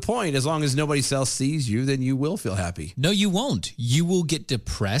 to a point, as long as nobody else sees you, then you will feel happy. No, you won't. You will get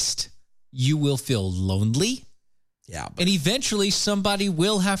depressed. You will feel lonely. Yeah. And eventually somebody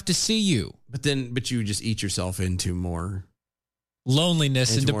will have to see you. But you just eat yourself into more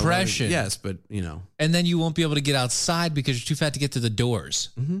loneliness and depression. Yes, but And then you won't be able to get outside because you're too fat to get to the doors.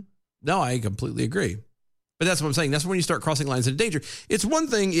 Mm-hmm. No, I completely agree. But that's what I'm saying. That's when you start crossing lines into danger. It's one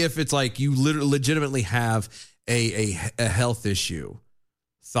thing if it's like you legitimately have a health issue.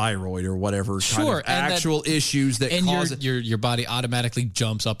 Thyroid or whatever kind of actual issues that cause your body automatically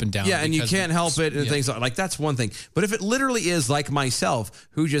jumps up and down. Yeah, and you can't help it and things like that's one thing. But if it literally is like myself,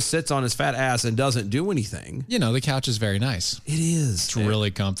 who just sits on his fat ass and doesn't do anything. The couch is very nice. It is. It's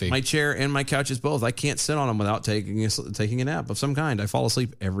really comfy. My chair and my couch is both. I can't sit on them without taking a nap of some kind. I fall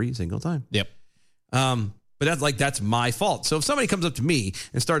asleep every single time. Yep. But that's my fault. So if somebody comes up to me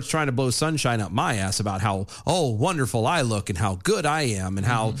and starts trying to blow sunshine up my ass about how wonderful I look and how good I am and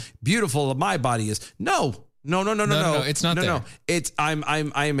how beautiful my body is, no, it's not there. No, it's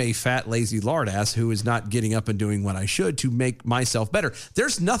I'm a fat lazy lard ass who is not getting up and doing what I should to make myself better.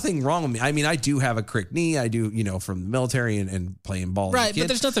 There's nothing wrong with me. I mean, I do have a crick knee. I do, from the military and playing ball. Right, but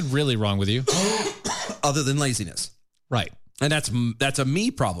there's nothing really wrong with you, other than laziness. Right. And that's a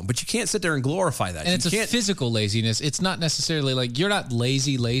me problem, but you can't sit there and glorify that. And it's a physical laziness. It's not necessarily like you're not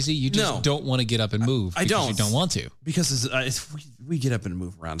lazy. You just don't want to get up and move. I don't. You don't want to. Because we get up and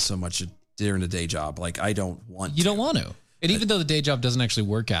move around so much during the day job. Like I don't want to. You don't want to. And even though the day job doesn't actually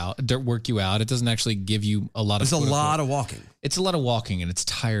work you out, it doesn't actually give you a lot of... There's a lot of walking. It's a lot of walking and it's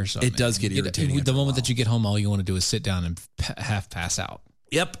tiresome. It does get irritating. The moment that you get home, all you want to do is sit down and half pass out.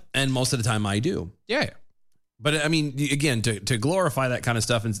 Yep. And most of the time I do. Yeah. But I mean, again, to glorify that kind of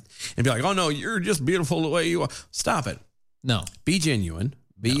stuff and be like, oh no, you're just beautiful the way you are. Stop it. No. Be genuine.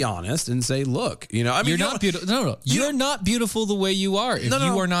 Be honest and say, look, I mean, you're not beautiful. No. You're not beautiful the way you are.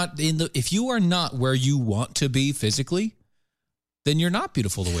 If you are not where you want to be physically, then you're not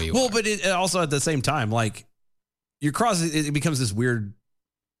beautiful the way you are. Well, but it also at the same time, like you're crossing, it becomes this weird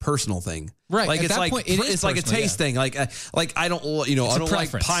personal thing. Right. Like at it's that like point, it's like a taste thing. Like I don't, I don't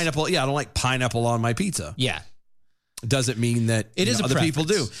like pineapple. Yeah, I don't like pineapple on my pizza. Yeah. Doesn't mean that it is other people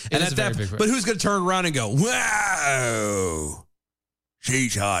do. And at that, but who's going to turn around and go, "Wow,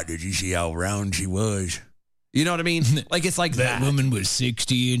 she's hot. Did you see how round she was?" You know what I mean? Like, it's like that. woman was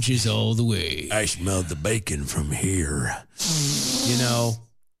 60 inches all the way. I smelled the bacon from here. You know,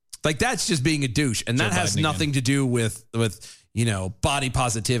 like that's just being a douche. And that has nothing to do with, you know, body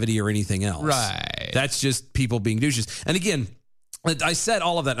positivity or anything else. Right. That's just people being douches. And again, I said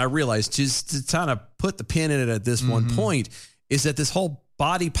all of that and I realized just to kind of put the pin in it at this one point is that this whole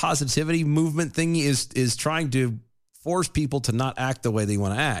body positivity movement thing is trying to force people to not act the way they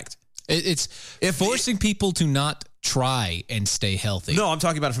want to act. It's forcing people to not try and stay healthy. No, I'm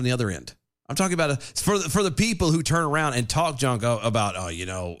talking about it from the other end. I'm talking about it for the people who turn around and talk junk about,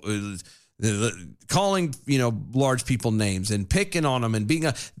 calling, large people names and picking on them and being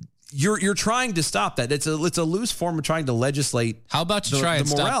you're trying to stop that. It's a loose form of trying to legislate. How about you try and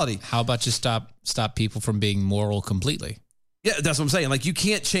morality? How about you stop people from being moral completely? Yeah, that's what I'm saying. Like, you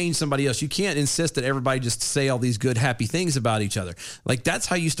can't change somebody else. You can't insist that everybody just say all these good, happy things about each other. Like, that's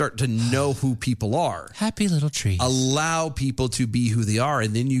how you start to know who people are. Happy little trees. Allow people to be who they are,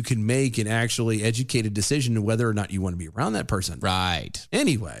 and then you can make an actually educated decision of whether or not you want to be around that person. Right.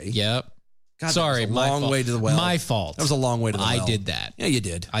 Anyway. Yep. God, sorry, that was a long way to the well. My fault. That was a long way to the well. I did that. Yeah, you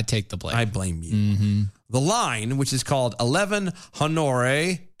did. I take the blame. I blame you. Mm-hmm. The line, which is called 11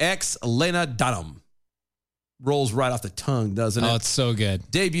 Honore X Lena Dunham. Rolls right off the tongue, doesn't it? Oh, it's so good.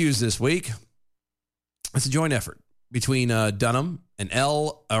 Debuts this week. It's a joint effort between Dunham and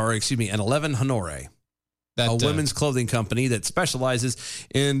 11 Honore, a women's clothing company that specializes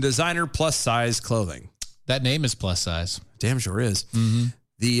in designer plus size clothing. That name is plus size. Damn sure is. Mm-hmm.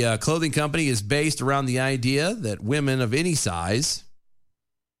 The clothing company is based around the idea that women of any size,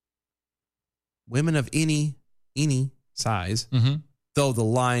 mm-hmm. though the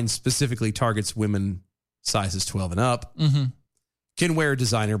line specifically targets women sizes 12 and up, mm-hmm. can wear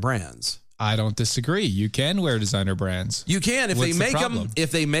designer brands. I don't disagree. You can wear designer brands. You can. If What's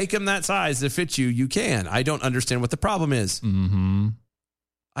they make them that size that fit you, you can. I don't understand what the problem is. Mm-hmm.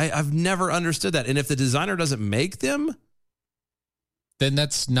 I've never understood that. And if the designer doesn't make them, then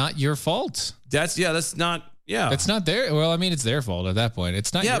that's not your fault. That's not. It's not their. Well, I mean, it's their fault at that point.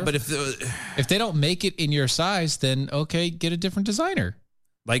 It's not. Yeah, your but if they don't make it in your size, then okay, get a different designer.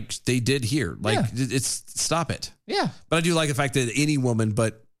 Like they did here. Stop it. Yeah. But I do like the fact that any woman,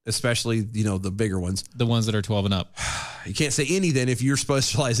 but especially, the bigger ones. The ones that are 12 and up. You can't say any then if you're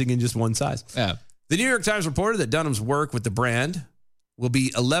specializing in just one size. Yeah. The New York Times reported that Dunham's work with the brand will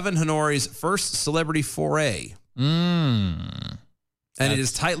be 11 Honore's first celebrity foray. And it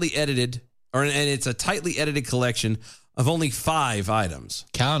is tightly edited, and it's a tightly edited collection of only 5 items.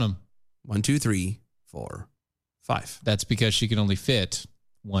 Count them. 1, 2, 3, 4, 5. That's because she can only fit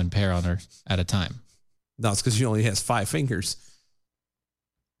one pair on her at a time. No, it's because she only has 5 fingers.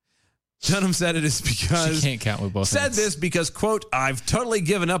 Dunham said it is because she can't count with both hands. This because, quote, I've totally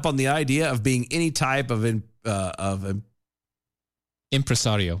given up on the idea of being any type of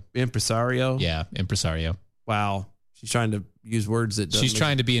impresario. Impresario? Yeah, impresario. Wow. She's trying to use words that she's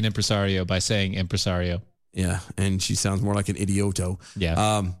trying to be an impresario by saying impresario. Yeah, and she sounds more like an idioto.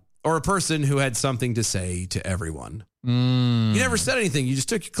 Yeah. Or a person who had something to say to everyone. You Mm. never said anything. You just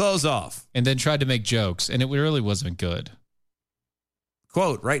took your clothes off. And then tried to make jokes, and it really wasn't good.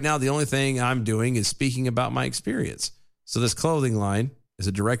 Quote, right now, the only thing I'm doing is speaking about my experience. So this clothing line is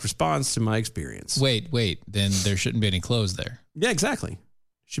a direct response to my experience. Wait. Then there shouldn't be any clothes there. Yeah, exactly.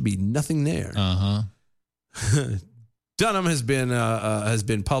 Should be nothing there. Uh-huh. Dunham has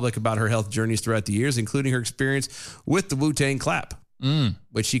been public about her health journeys throughout the years, including her experience with the Wu-Tang Clap,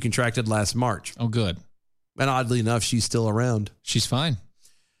 which she contracted last March. Oh, good. And oddly enough, she's still around. She's fine.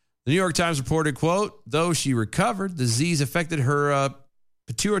 The New York Times reported, quote, though she recovered, the disease affected her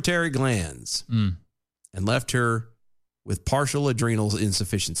pituitary glands and left her with partial adrenal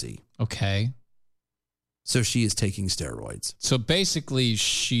insufficiency. Okay. So she is taking steroids. So basically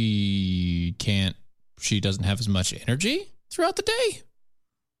she doesn't have as much energy throughout the day.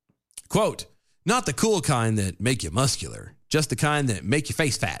 Quote, not the cool kind that make you muscular, just the kind that make your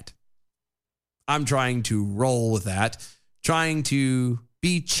face fat. I'm trying to roll with that, trying to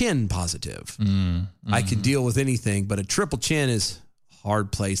be chin positive. I can deal with anything, but a triple chin is a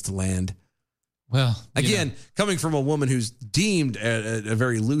hard place to land. Well, again, coming from a woman who's deemed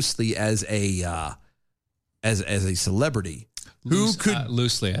very loosely as a celebrity, who could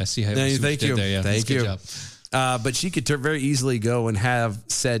loosely? I see how you thank you. There. Yeah, thank you. Good job. But she could very easily go and have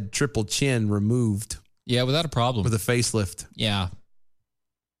said triple chin removed. Yeah, without a problem. With a facelift. Yeah.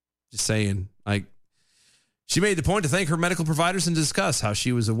 Just saying. She made the point to thank her medical providers and discuss how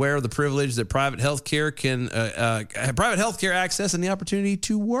she was aware of the privilege that private healthcare access and the opportunity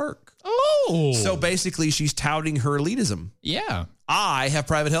to work. Oh. So basically, she's touting her elitism. Yeah. I have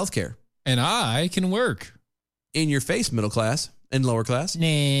private healthcare. And I can work. in your face middle class and lower class. Nah.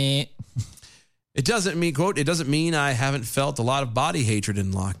 It doesn't mean, quote, it doesn't mean I haven't felt a lot of body hatred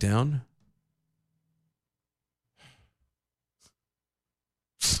in lockdown.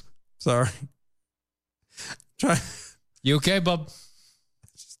 Sorry. You okay, bub?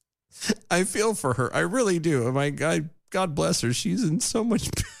 I feel for her. I really do. Oh my God, God bless her. She's in so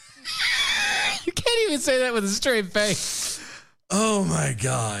much pain. You can't even say that with a straight face. Oh my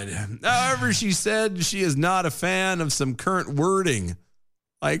God. However, she said she is not a fan of some current wording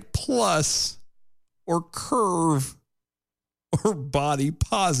like plus or curve or body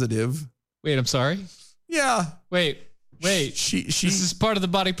positive. Wait, I'm sorry? Yeah. Wait. She this is part of the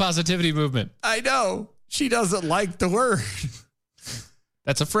body positivity movement. I know. She doesn't like the word.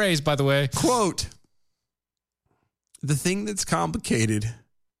 That's a phrase, by the way. Quote, the thing that's complicated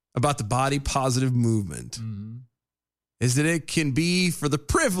about the body positive movement is that it can be for the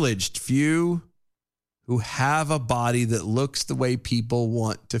privileged few who have a body that looks the way people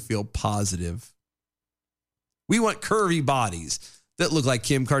want to feel positive. We want curvy bodies that look like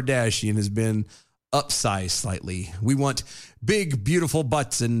Kim Kardashian has been upsized slightly. We want big, beautiful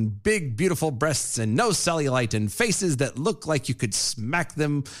butts and big, beautiful breasts and no cellulite and faces that look like you could smack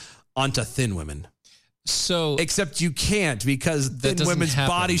them onto thin women. So, except you can't because thin women's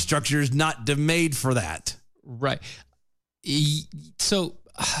body structure is not made for that. Right. So,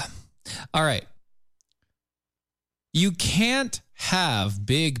 all right. You can't have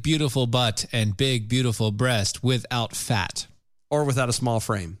big, beautiful butt and big, beautiful breast without fat. Or without a small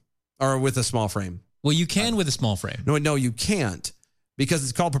frame. Or with a small frame. Well, you can with a small frame. No, you can't. Because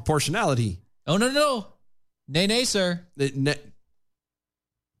it's called proportionality. Oh, no. Nay, sir. Okay.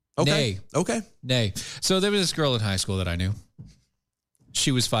 Nay. Okay. Nay. So there was this girl in high school that I knew.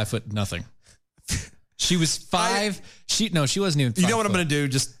 She was 5'0". She was five. She wasn't even 5 You know what I'm foot. going to do?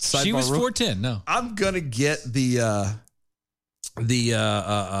 Just sidebar. She was 4'10". No. I'm going to get the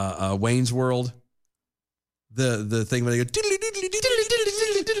Wayne's World. The thing where they go.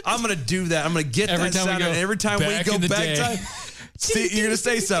 I'm going to do that. I'm going to get every that sound. And every time we go back time, see, you're going to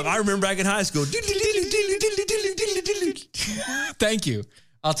say something. I remember back in high school. Thank you.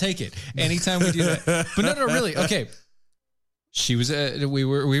 I'll take it anytime we do that. But no, really. Okay. She was. We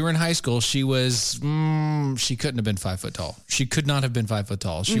were in high school. She was. She couldn't have been 5 foot tall. She could not have been 5 foot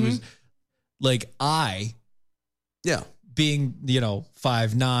tall. She was like Yeah. Being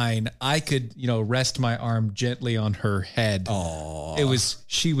 5'9", I could rest my arm gently on her head. Oh,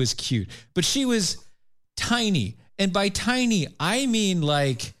 she was cute, but she was tiny, and by tiny I mean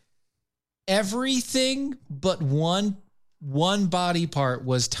like everything but one body part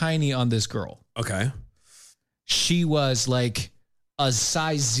was tiny on this girl. Okay, she was like a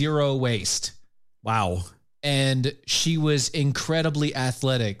size 0 waist. Wow. And she was incredibly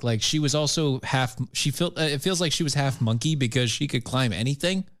athletic. Like she was also it feels like she was half monkey because she could climb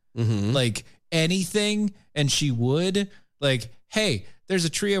anything, like anything. And she would like, hey, there's a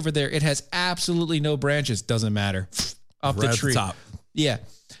tree over there. It has absolutely no branches. Doesn't matter. Up right the tree. At the top. Yeah.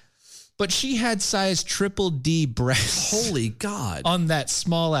 But she had size triple D breasts. Holy God. On that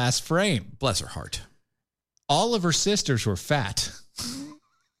small ass frame. Bless her heart. All of her sisters were fat.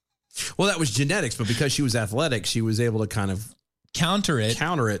 Well, that was genetics, but because she was athletic, she was able to kind of counter it.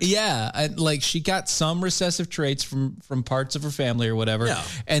 Yeah. Like she got some recessive traits from parts of her family or whatever. Yeah.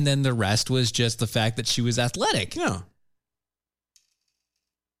 And then the rest was just the fact that she was athletic. Yeah.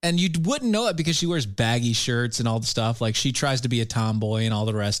 And you wouldn't know it because she wears baggy shirts and all the stuff. Like she tries to be a tomboy and all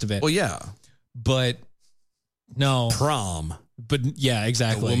the rest of it. Well, yeah. But no. Prom. But yeah,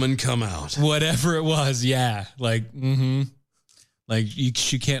 exactly. A woman come out. Whatever it was. Yeah. Like, Like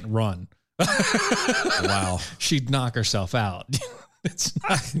she can't run. Wow. She'd knock herself out.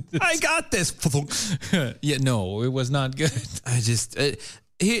 I got this. Yeah, no, it was not good. I just,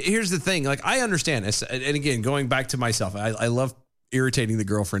 here's the thing. Like I understand this. And again, going back to myself, I love irritating the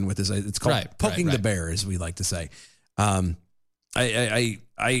girlfriend with this. It's called poking the bear, as we like to say. I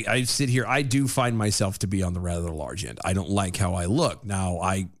sit here. I do find myself to be on the rather large end. I don't like how I look. Now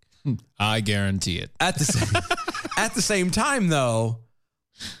I guarantee it. At the same time, though,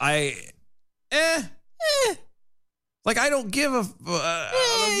 like I don't give a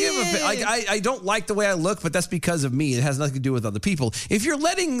I don't like the way I look, but that's because of me. It has nothing to do with other people. If you're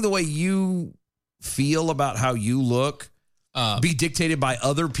letting the way you feel about how you look be dictated by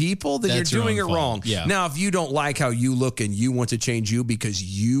other people, then you're doing it wrong. Yeah. Now, if you don't like how you look and you want to change you because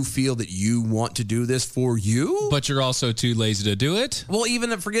you feel that you want to do this for you, but you're also too lazy to do it. Well,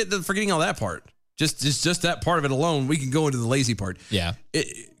 even forgetting all that part, just that part of it alone, we can go into the lazy part. Yeah.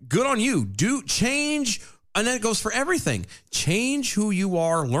 Good on you. Do change And that goes for everything. Change who you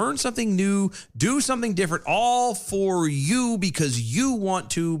are, learn something new, do something different, all for you because you want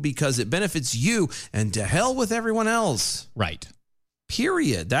to, because it benefits you, and to hell with everyone else. Right.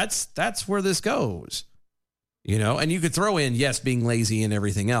 Period. That's where this goes. And you could throw in, yes, being lazy and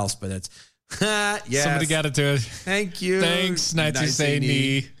everything else, but it's, yes. Somebody got it to it. Thank you. Thanks, Nazi say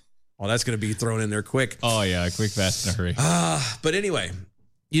knee. Oh, that's going to be thrown in there quick. Oh, yeah, quick, fast, in a hurry. But anyway,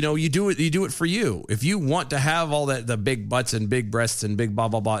 you do it for you. If you want to have all that, the big butts and big breasts and big blah,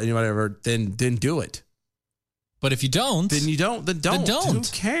 blah, blah, whatever, then do it. But if you don't, then don't. Who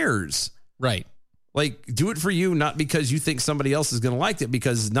cares? Right. Like, do it for you, not because you think somebody else is going to like it,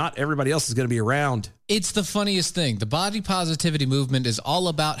 because not everybody else is going to be around. It's the funniest thing. The body positivity movement is all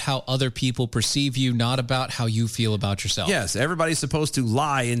about how other people perceive you, not about how you feel about yourself. Yes, everybody's supposed to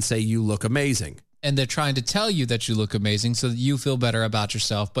lie and say you look amazing. And they're trying to tell you that you look amazing so that you feel better about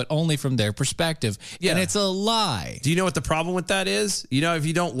yourself, but only from their perspective. Yeah. And it's a lie. Do you know what the problem with that is? If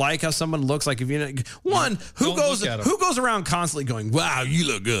you don't like how someone looks, like if you who goes around constantly going, "Wow, you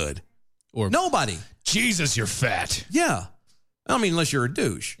look good." Or nobody. Jesus, you're fat. Yeah. I mean, unless you're a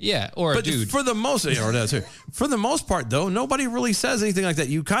douche. Yeah, or a dude. For the most part, though, nobody really says anything like that.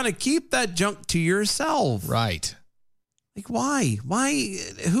 You kind of keep that junk to yourself. Right. Like, why? Why?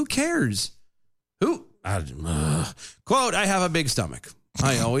 Who cares? Quote, I have a big stomach.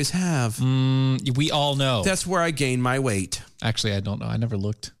 I always have. We all know. That's where I gain my weight. Actually, I don't know. I never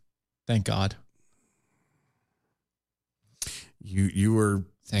looked. Thank God. You were...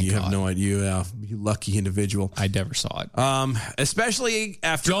 You have no idea. You lucky individual. I never saw it. Especially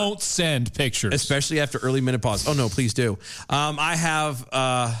after... Don't send pictures. Especially after early menopause. Oh, no, please do. I have...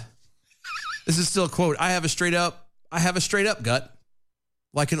 this is still a quote. I have a straight up gut,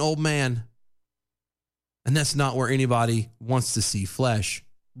 like an old man. And that's not where anybody wants to see flesh.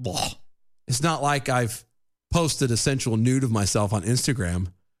 Blah. It's not like I've posted a sensual nude of myself on Instagram.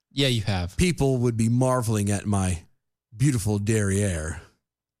 Yeah, you have. People would be marveling at my beautiful derriere.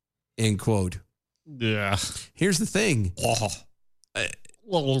 End quote. Yeah. Here's the thing.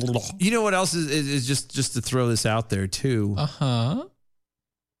 You know what else is just to throw this out there too.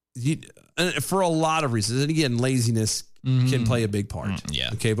 For a lot of reasons, and again, laziness can play a big part. Yeah.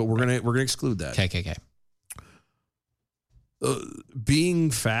 Okay, but we're gonna exclude that. Okay. Being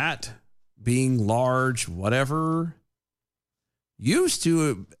fat, being large, whatever, used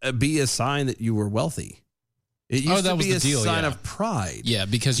to be a sign that you were wealthy. It used to be a sign of pride. Yeah,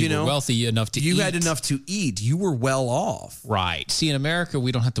 because you were wealthy enough to eat. You had enough to eat. You were well off. Right. See, in America,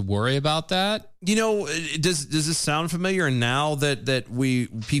 we don't have to worry about that. Does this sound familiar? And now that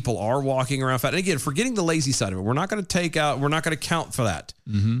people are walking around fat, and again, forgetting the lazy side of it, we're not going to count for that.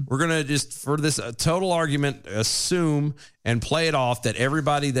 Mm-hmm. We're going to just, for this total argument, assume and play it off that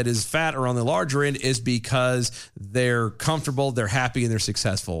everybody that is fat or on the larger end is because they're comfortable, they're happy, and they're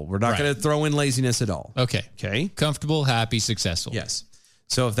successful. We're not going to throw in laziness at all. Okay. Comfortable, happy, successful. Yes.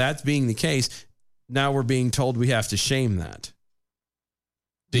 So if that's being the case, now we're being told we have to shame that.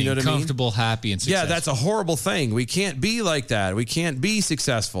 Being you know what comfortable, I mean? happy, and successful. Yeah, that's a horrible thing. We can't be like that. We can't be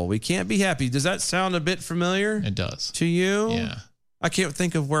successful. We can't be happy. Does that sound a bit familiar? It does. To you? Yeah. I can't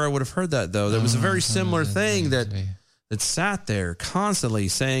think of where I would have heard that, though. There was a very similar thing that sat there constantly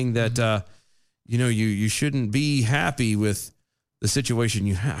saying that, you shouldn't be happy with the situation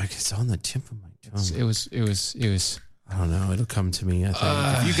you have. It's on the tip of my tongue. It was. I don't know. It'll come to me, I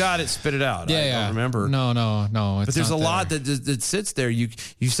think. If you got it, spit it out. Yeah, I don't remember. No. But there's a lot that sits there. You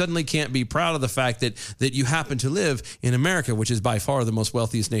suddenly can't be proud of the fact that you happen to live in America, which is by far the most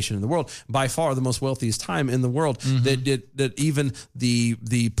wealthiest nation in the world, by far the most wealthiest time in the world, that even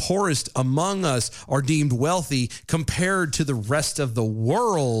the poorest among us are deemed wealthy compared to the rest of the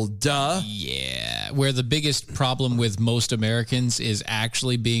world. Duh. Yeah. Where the biggest problem with most Americans is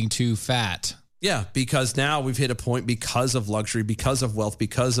actually being too fat. Yeah, because now we've hit a point because of luxury, because of wealth,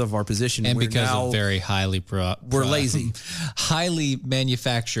 because of our position. And because of very we're lazy. Highly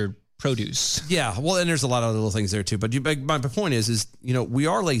manufactured produce. Yeah, well, and there's a lot of little things there too. But my point is, we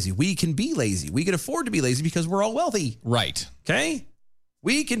are lazy. We can be lazy. We can afford to be lazy because we're all wealthy. Right. Okay?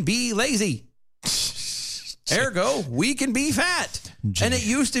 We can be lazy. Ergo, we can be fat. And it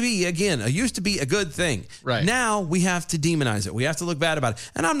used to be a good thing. Right. Now we have to demonize it. We have to look bad about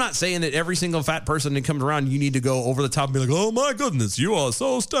it. And I'm not saying that every single fat person that comes around, you need to go over the top and be like, oh my goodness, you are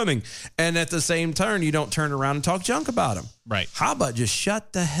so stunning. And at the same turn, you don't turn around and talk junk about them. Right. How about just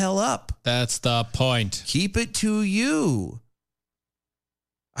shut the hell up? That's the point. Keep it to you.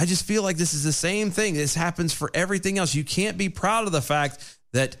 I just feel like this is the same thing. This happens for everything else. You can't be proud of the fact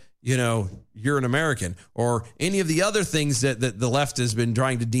that you're an American, or any of the other things that the left has been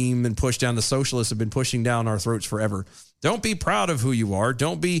trying to deem and push down, the socialists have been pushing down our throats forever. Don't be proud of who you are.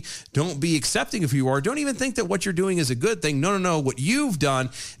 Don't be accepting of who you are. Don't even think that what you're doing is a good thing. No. What you've done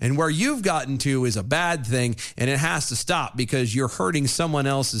and where you've gotten to is a bad thing, and it has to stop because you're hurting someone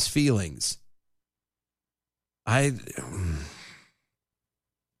else's feelings. I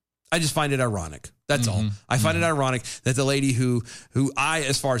just find it ironic. That's all. I find it ironic that the lady who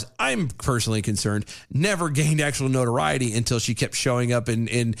as far as I'm personally concerned, never gained actual notoriety until she kept showing up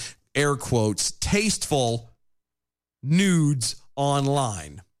in air quotes, tasteful nudes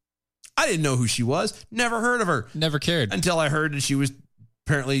online. I didn't know who she was. Never heard of her. Never cared. Until I heard that she was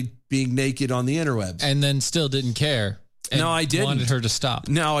apparently being naked on the interwebs. And then still didn't care. No, I didn't. Wanted her to stop.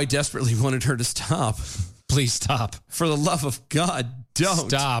 No, I desperately wanted her to stop. Please stop. For the love of God, don't.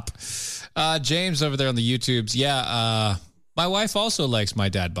 Stop. James over there on the YouTubes. Yeah, my wife also likes my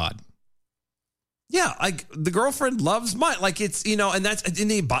dad bod. Yeah, like the girlfriend loves mine. Like it's, and that's at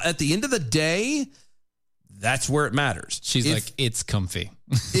the end of the day, that's where it matters. She's like, it's comfy.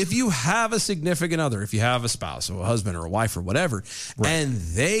 If you have a significant other, if you have a spouse or a husband or a wife or whatever, and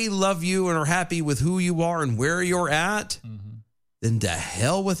they love you and are happy with who you are and where you're at, then to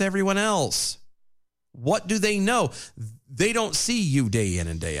hell with everyone else. What do they know? They don't see you day in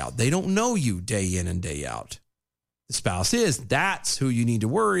and day out. They don't know you day in and day out. The spouse is. That's who you need to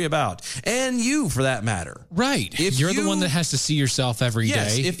worry about. And you, for that matter. Right. If you're the one that has to see yourself every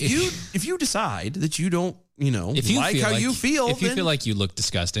day. If you decide that you don't, if you like feel how you feel. If you feel like you look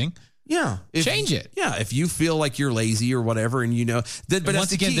disgusting. Yeah. Change it. Yeah. If you feel like you're lazy or whatever, and but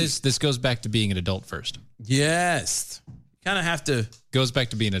once again, this goes back to being an adult first. Yes. Kind of have to. Goes back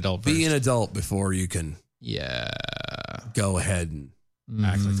to being an adult first. Be an adult before you can. Yeah. Go ahead and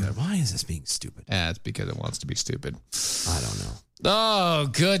act like that. Why is this being stupid? It's because it wants to be stupid. I don't know. Oh,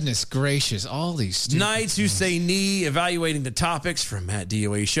 goodness gracious. All these stupid Knights Who Say Knee, evaluating the topics from Matt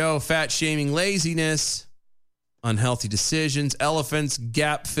DOA Show. Fat shaming, laziness, unhealthy decisions, elephants,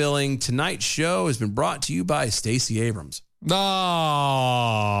 gap filling. Tonight's show has been brought to you by Stacey Abrams.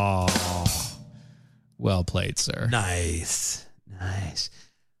 Oh. Well played, sir. Nice.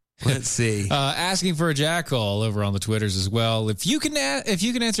 Let's see. Asking for a jackal over on the Twitters as well. If you can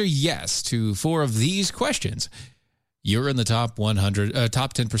answer yes to 4 of these questions, you're in the top 100,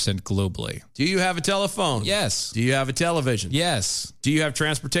 top 10% globally. Do you have a telephone? Yes. Do you have a television? Yes. Do you have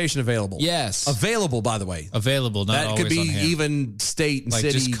transportation available? Yes. Available, by the way. Available. Not that always could be on hand. Even state and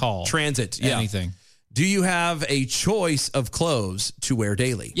city just call. Transit. Yeah. Anything. Do you have a choice of clothes to wear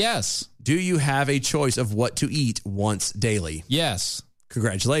daily? Yes. Do you have a choice of what to eat once daily? Yes.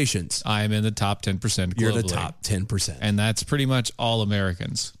 Congratulations. I am in the top 10% globally. You're the top 10%. And that's pretty much all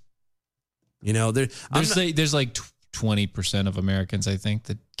Americans. There's like 20% of Americans, I think,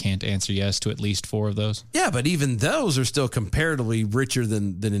 that can't answer yes to at least 4 of those. Yeah, but even those are still comparatively richer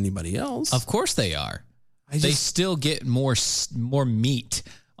than anybody else. Of course they are. They still get more meat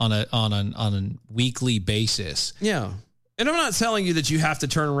on a weekly basis. Yeah. And I'm not telling you that you have to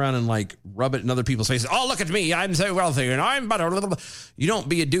turn around and like rub it in other people's faces. Oh, look at me. I'm so wealthy and I'm blah, blah, blah. You don't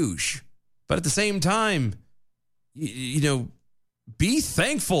be a douche. But at the same time, be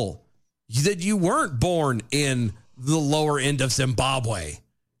thankful that you weren't born in the lower end of Zimbabwe.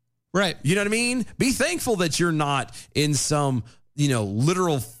 Right. You know what I mean? Be thankful that you're not in some,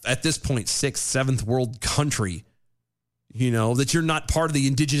 literal, at this point, 6th, 7th world country. That you're not part of the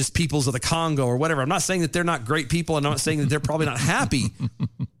indigenous peoples of the Congo or whatever. I'm not saying that they're not great people. And I'm not saying that they're probably not happy.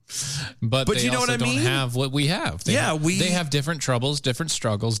 But they you know also what I mean? don't have what we have. They have different troubles, different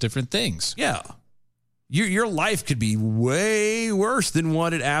struggles, different things. Yeah. Your life could be way worse than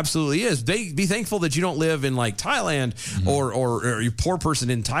what it absolutely is. Be thankful that you don't live in like Thailand or you're a poor person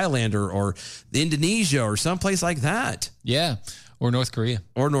in Thailand or Indonesia or someplace like that. Yeah. Or North Korea.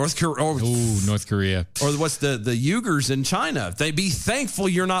 North Korea. Or what's the Uyghurs in China? They be thankful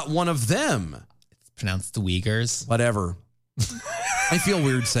you're not one of them. It's pronounced the Uyghurs. Whatever. I feel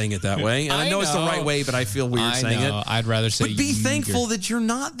weird saying it that way. And I know it's the right way, but I feel weird saying it. I'd rather say But be thankful that you're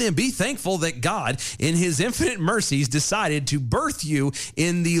not them. Be thankful that God, in his infinite mercies, decided to birth you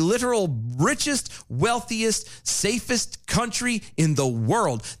in the literal richest, wealthiest, safest country in the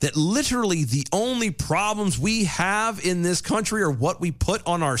world. That literally the only problems we have in this country are what we put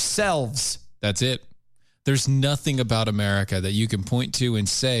on ourselves. That's it. There's nothing about America that you can point to and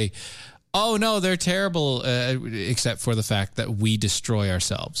say, oh, no, they're terrible, except for the fact that we destroy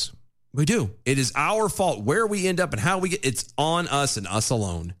ourselves. We do. It is our fault where we end up and how we get. It's on us and us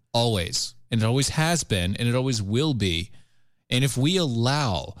alone. Always. And it always has been, and it always will be. And if we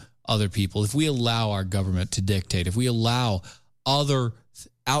allow other people, if we allow our government to dictate, if we allow other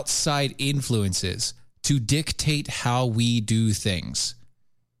outside influences to dictate how we do things,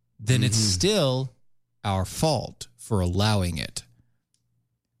 then it's still our fault for allowing it.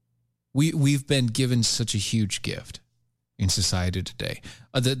 We've been given such a huge gift in society today.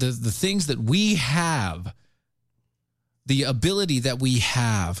 The things that we have, the ability that we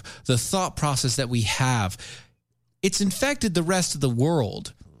have, the thought process that we have, it's infected the rest of the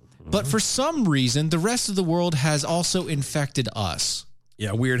world. But for some reason, the rest of the world has also infected us.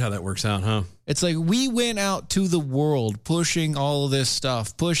 Yeah, weird how that works out, huh? It's like we went out to the world pushing all of this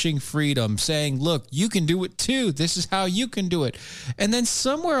stuff, pushing freedom, saying, look, you can do it too. This is how you can do it. And then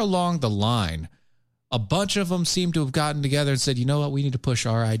somewhere along the line, a bunch of them seem to have gotten together and said, you know what, we need to push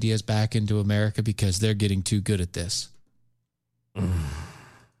our ideas back into America because they're getting too good at this.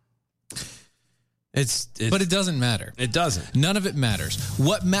 But it doesn't matter. It doesn't. None of it matters.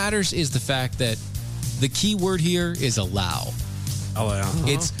 What matters is the fact that the key word here is allow. Allow.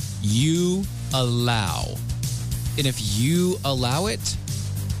 It's you allow. And if you allow it,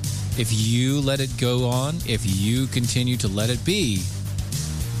 if you let it go on, if you continue to let it be,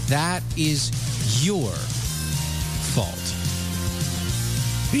 that is your fault.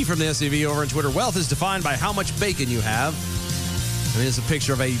 B from the SUV over on Twitter. Wealth is defined by how much bacon you have. I mean, it's a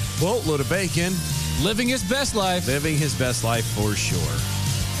picture of a boatload of bacon. Living his best life. Living his best life for sure.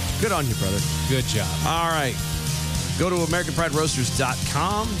 Good on you, brother. Good job. All right. Go to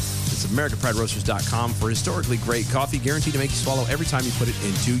AmericanPrideRoasters.com. It's AmericanPrideRoasters.com for historically great coffee, guaranteed to make you swallow every time you put it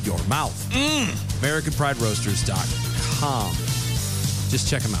into your mouth. AmericanPrideRoasters.com. Just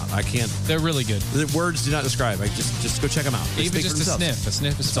check them out. I can't. They're really good. The words do not describe. Just go check them out. Even just a sniff. A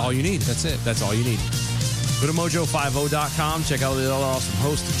sniff is That's all you need. That's it. That's all you need. Go to Mojo50.com. Check out the awesome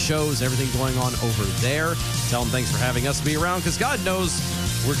hosted shows, everything going on over there. Tell them thanks for having us be around, because God knows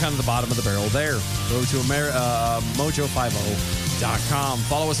we're kind of the bottom of the barrel there. Go to Mojo50.com.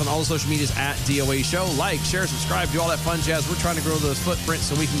 Follow us on all the social medias at DOA Show. Like, share, subscribe, do all that fun jazz. We're trying to grow the footprint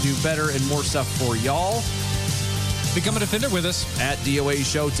so we can do better and more stuff for y'all. Become a Defender with us at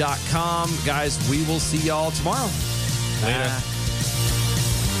DOAShow.com. Guys, we will see y'all tomorrow. Later.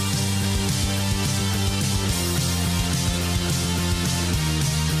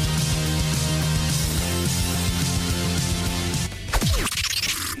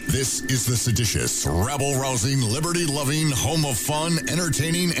 This is the seditious, rabble-rousing, liberty-loving, home of fun,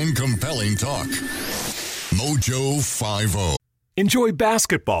 entertaining, and compelling talk. Mojo 50. Enjoy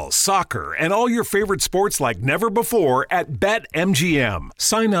basketball, soccer, and all your favorite sports like never before at BetMGM.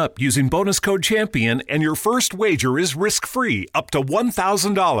 Sign up using bonus code CHAMPION and your first wager is risk-free up to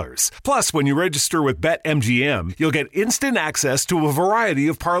 $1,000. Plus, when you register with BetMGM, you'll get instant access to a variety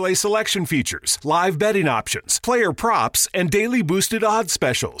of parlay selection features, live betting options, player props, and daily boosted odds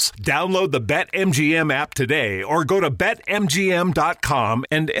specials. Download the BetMGM app today or go to BetMGM.com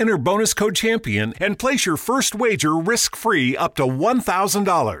and enter bonus code CHAMPION and place your first wager risk-free up to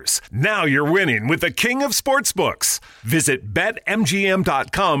 $1,000. Now you're winning with the king of sportsbooks. Visit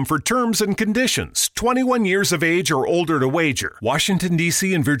BetMGM.com for terms and conditions. 21 years of age or older to wager. Washington,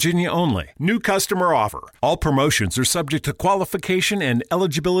 D.C. and Virginia only. New customer offer. All promotions are subject to qualification and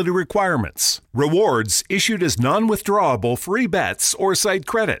eligibility requirements. Rewards issued as non-withdrawable free bets or site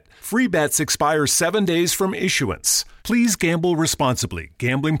credit. Free bets expire 7 days from issuance. Please gamble responsibly.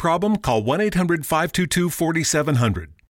 Gambling problem? Call 1-800-522-4700.